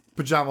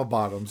pajama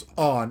bottoms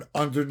on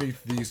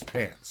underneath these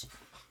pants.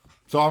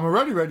 So I'm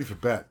already ready for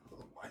bed.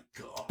 Oh my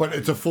God. But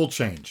it's a full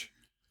change.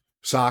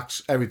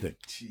 Socks, everything.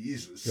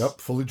 Jesus.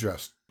 Yep, fully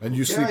dressed. And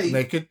you Okay. sleep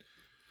naked?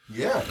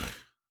 Yeah.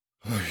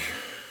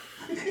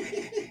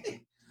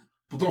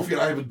 But don't forget,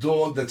 I have a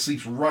dog that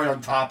sleeps right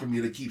on top of me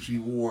that keeps me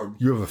warm.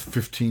 You have a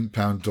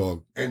 15-pound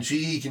dog. And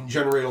she can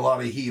generate a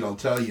lot of heat, I'll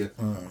tell you.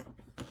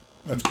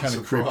 That's kind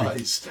of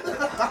creepy. Surprised.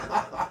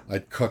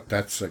 I'd cut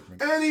that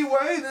segment.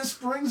 Anyway, this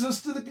brings us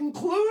to the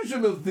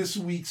conclusion of this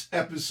week's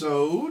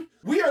episode.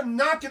 We are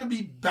not going to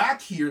be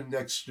back here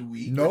next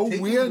week. No,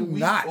 taking we're the week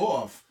not.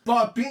 Off.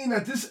 But being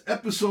that this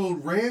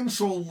episode ran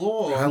so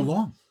long. How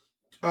long?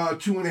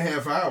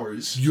 2.5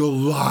 hours. You're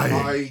lying.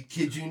 I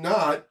kid you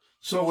not.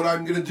 So what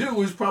I'm going to do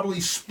is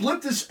probably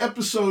split this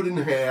episode in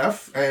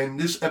half, and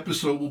this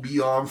episode will be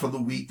on for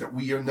the week that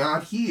we are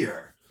not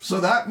here.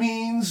 So that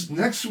means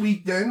next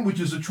week then,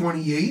 which is the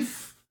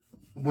 28th,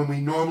 when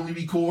we normally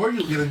record,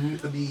 you'll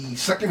get the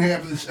second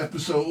half of this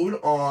episode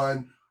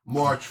on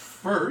March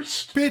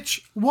 1st.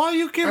 Bitch, why are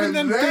you giving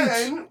them dates?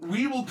 And then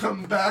we will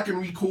come back and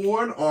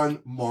record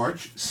on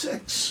March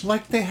 6th.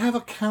 Like they have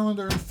a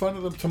calendar in front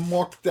of them to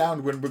mark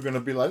down when we're going to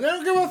be like, they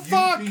don't give a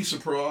fuck. You'd be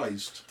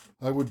surprised.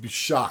 I would be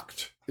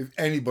shocked if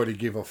anybody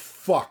gave a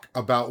fuck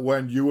about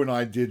when you and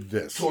I did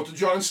this. Talked to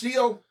John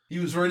Steele. He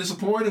was very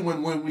disappointed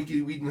when we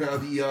didn't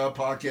have the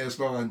podcast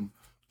on.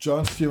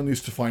 John Steele needs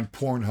to find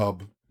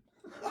Pornhub.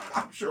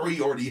 I'm sure he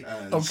already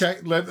has. Okay,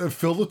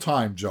 fill the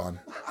time, John.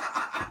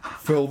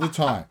 Fill the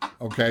time.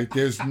 Okay,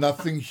 there's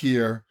nothing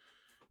here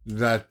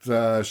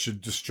that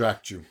should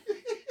distract you.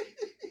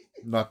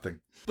 Nothing.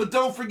 But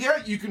don't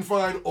forget, you can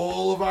find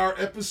all of our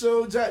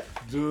episodes at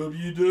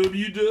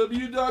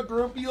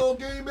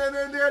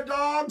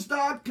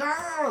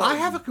www.grumpyoldgaymenandtheirdogs.com. I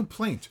have a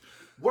complaint.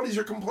 What is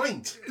your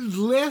complaint?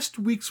 Last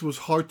week's was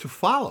hard to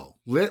follow.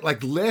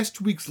 Like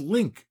last week's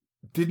link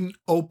didn't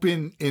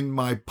open in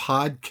my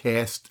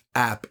podcast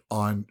app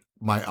on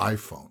my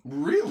iPhone.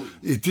 Really?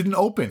 It didn't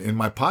open in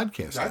my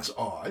podcast That's app.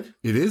 odd.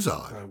 It is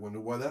odd. I wonder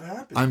why that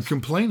happens. I'm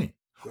complaining.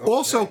 Okay.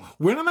 Also,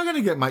 when am I going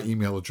to get my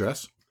email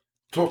address?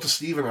 Talk to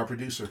Steven, our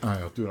producer. All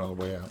right, I'll do it on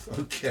the way out.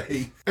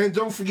 Okay. And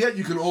don't forget,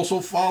 you can also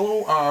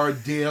follow our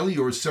daily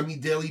or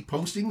semi-daily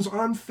postings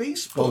on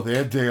Facebook. Oh,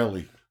 they're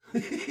daily.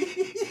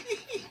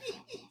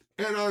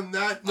 And on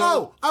that note...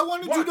 Oh, I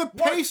wanted you to What?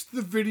 paste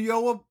the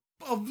video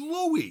of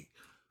Louie.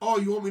 Oh,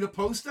 you want me to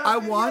post that? I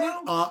video?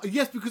 want it.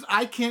 Yes, because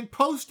I can't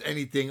post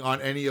anything on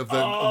any of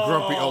the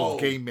grumpy old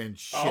gay men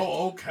shit.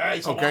 Oh,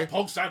 okay. So Okay. I'll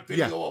post that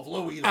video Yeah. of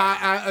Louie.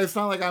 Then. It's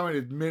not like I'm an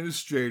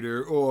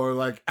administrator or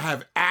like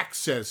have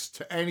access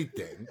to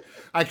anything.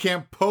 I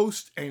can't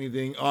post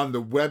anything on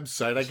the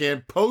website. I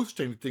can't post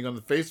anything on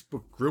the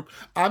Facebook group.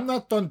 I'm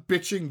not done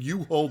bitching.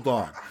 You hold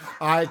on.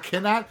 I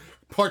cannot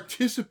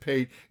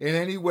participate in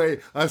any way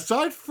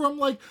aside from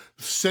like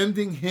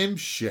sending him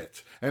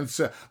shit. And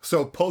so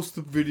post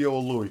the video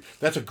of Louie.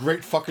 That's a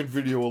great fucking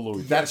video of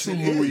Louie. That's Yes,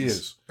 who it Louie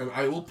is. And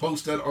I will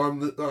post that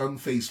on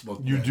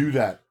Facebook. You then. do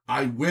that.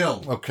 I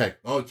will. Okay.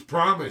 Oh, it's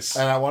promise.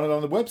 And I want it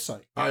on the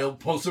website. I'll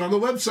post it on the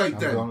website I'm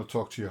then. going to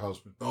talk to your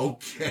husband.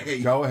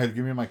 Okay. Go ahead.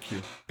 Give me my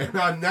cue. And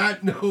on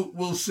that note,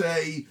 we'll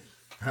say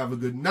have a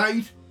good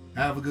night,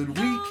 have a good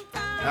week,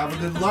 have a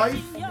good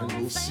life, and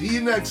we'll see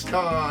you next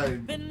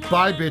time.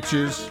 Bye,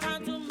 bitches.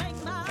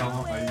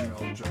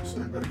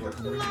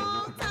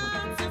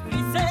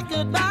 Say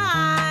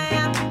goodbye.